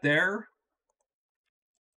put that there.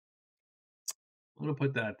 I'm going to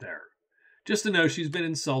put that there. Just to know she's been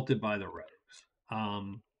insulted by the rogues.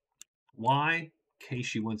 Why? In case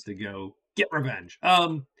she wants to go get revenge.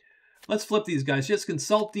 Let's flip these guys. Just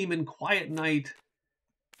Consult Demon, Quiet Knight,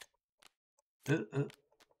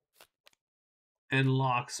 and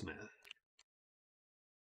Locksmith.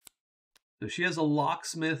 So she has a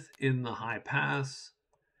Locksmith in the High Pass,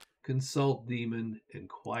 Consult Demon, and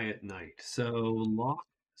Quiet Knight. So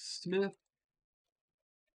Locksmith.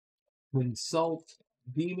 Consult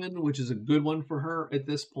Demon, which is a good one for her at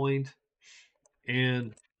this point.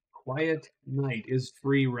 And Quiet Night is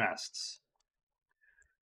free rests.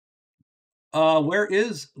 Where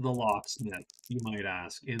is the locksmith, you might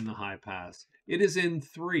ask, in the high pass? It is in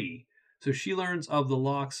 3. So she learns of the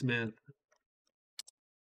locksmith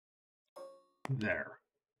there.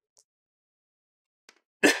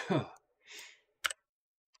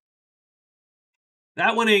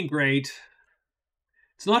 That one ain't great.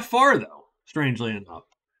 It's not far, though, strangely enough.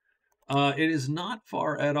 It is not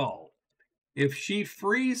far at all. If she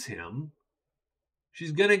frees him,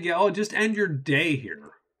 she's going to get... Oh, just end your day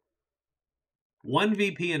here. 1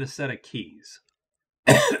 VP and a set of keys.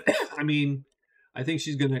 I mean, I think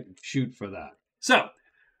she's going to shoot for that. So,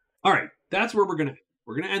 all right, that's where we're going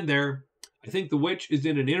to end there. I think the witch is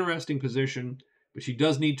in an interesting position, but she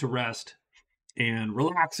does need to rest and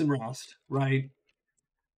relax and rest, right?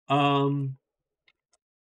 The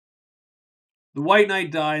White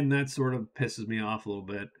Knight died, and that sort of pisses me off a little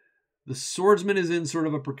bit. The Swordsman is in sort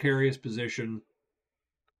of a precarious position.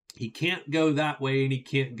 He can't go that way, and he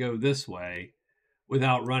can't go this way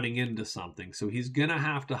without running into something. So he's going to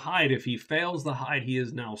have to hide. If he fails the hide, he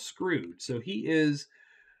is now screwed. So he is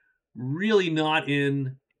really not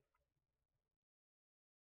in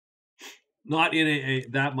a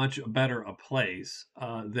that much better a place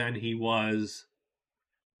than he was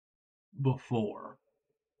before.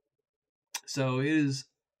 So it is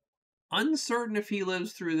uncertain if he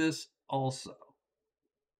lives through this also.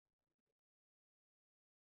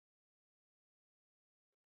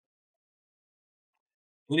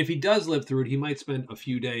 And if he does live through it, he might spend a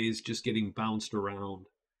few days just getting bounced around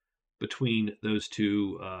between those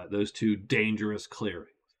two dangerous clearings.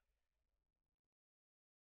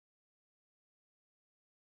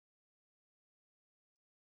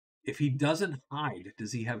 If he doesn't hide,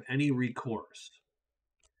 does he have any recourse?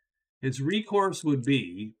 His recourse would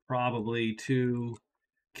be probably to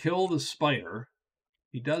kill the spider.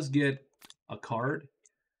 He does get a card.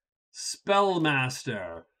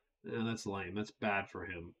 Spellmaster. Yeah, that's lame. That's bad for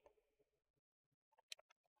him.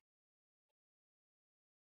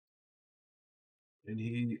 And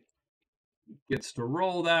he gets to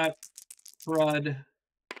roll that. Crud.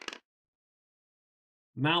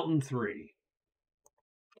 Mountain 3.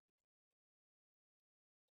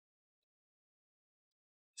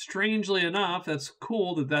 Strangely enough, that's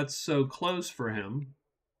cool that that's so close for him.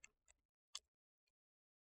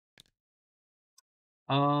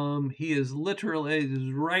 He is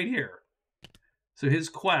literally right here. So his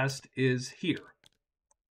quest is here.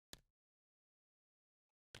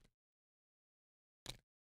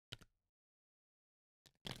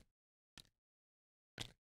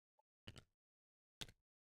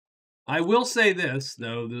 I will say this,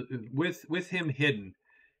 though, with him hidden,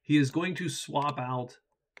 he is going to swap out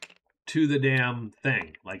to the damn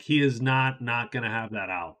thing. Like, he is not going to have that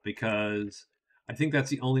out, because I think that's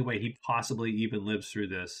the only way he possibly even lives through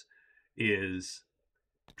this, is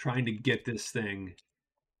trying to get this thing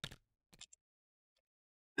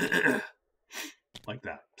like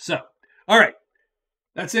that. So, all right.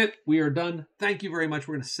 That's it. We are done. Thank you very much.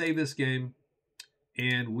 We're going to save this game,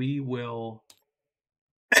 and we will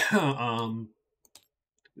we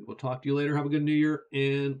will talk to you later. Have a good New Year,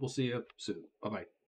 and we'll see you soon. Bye-bye.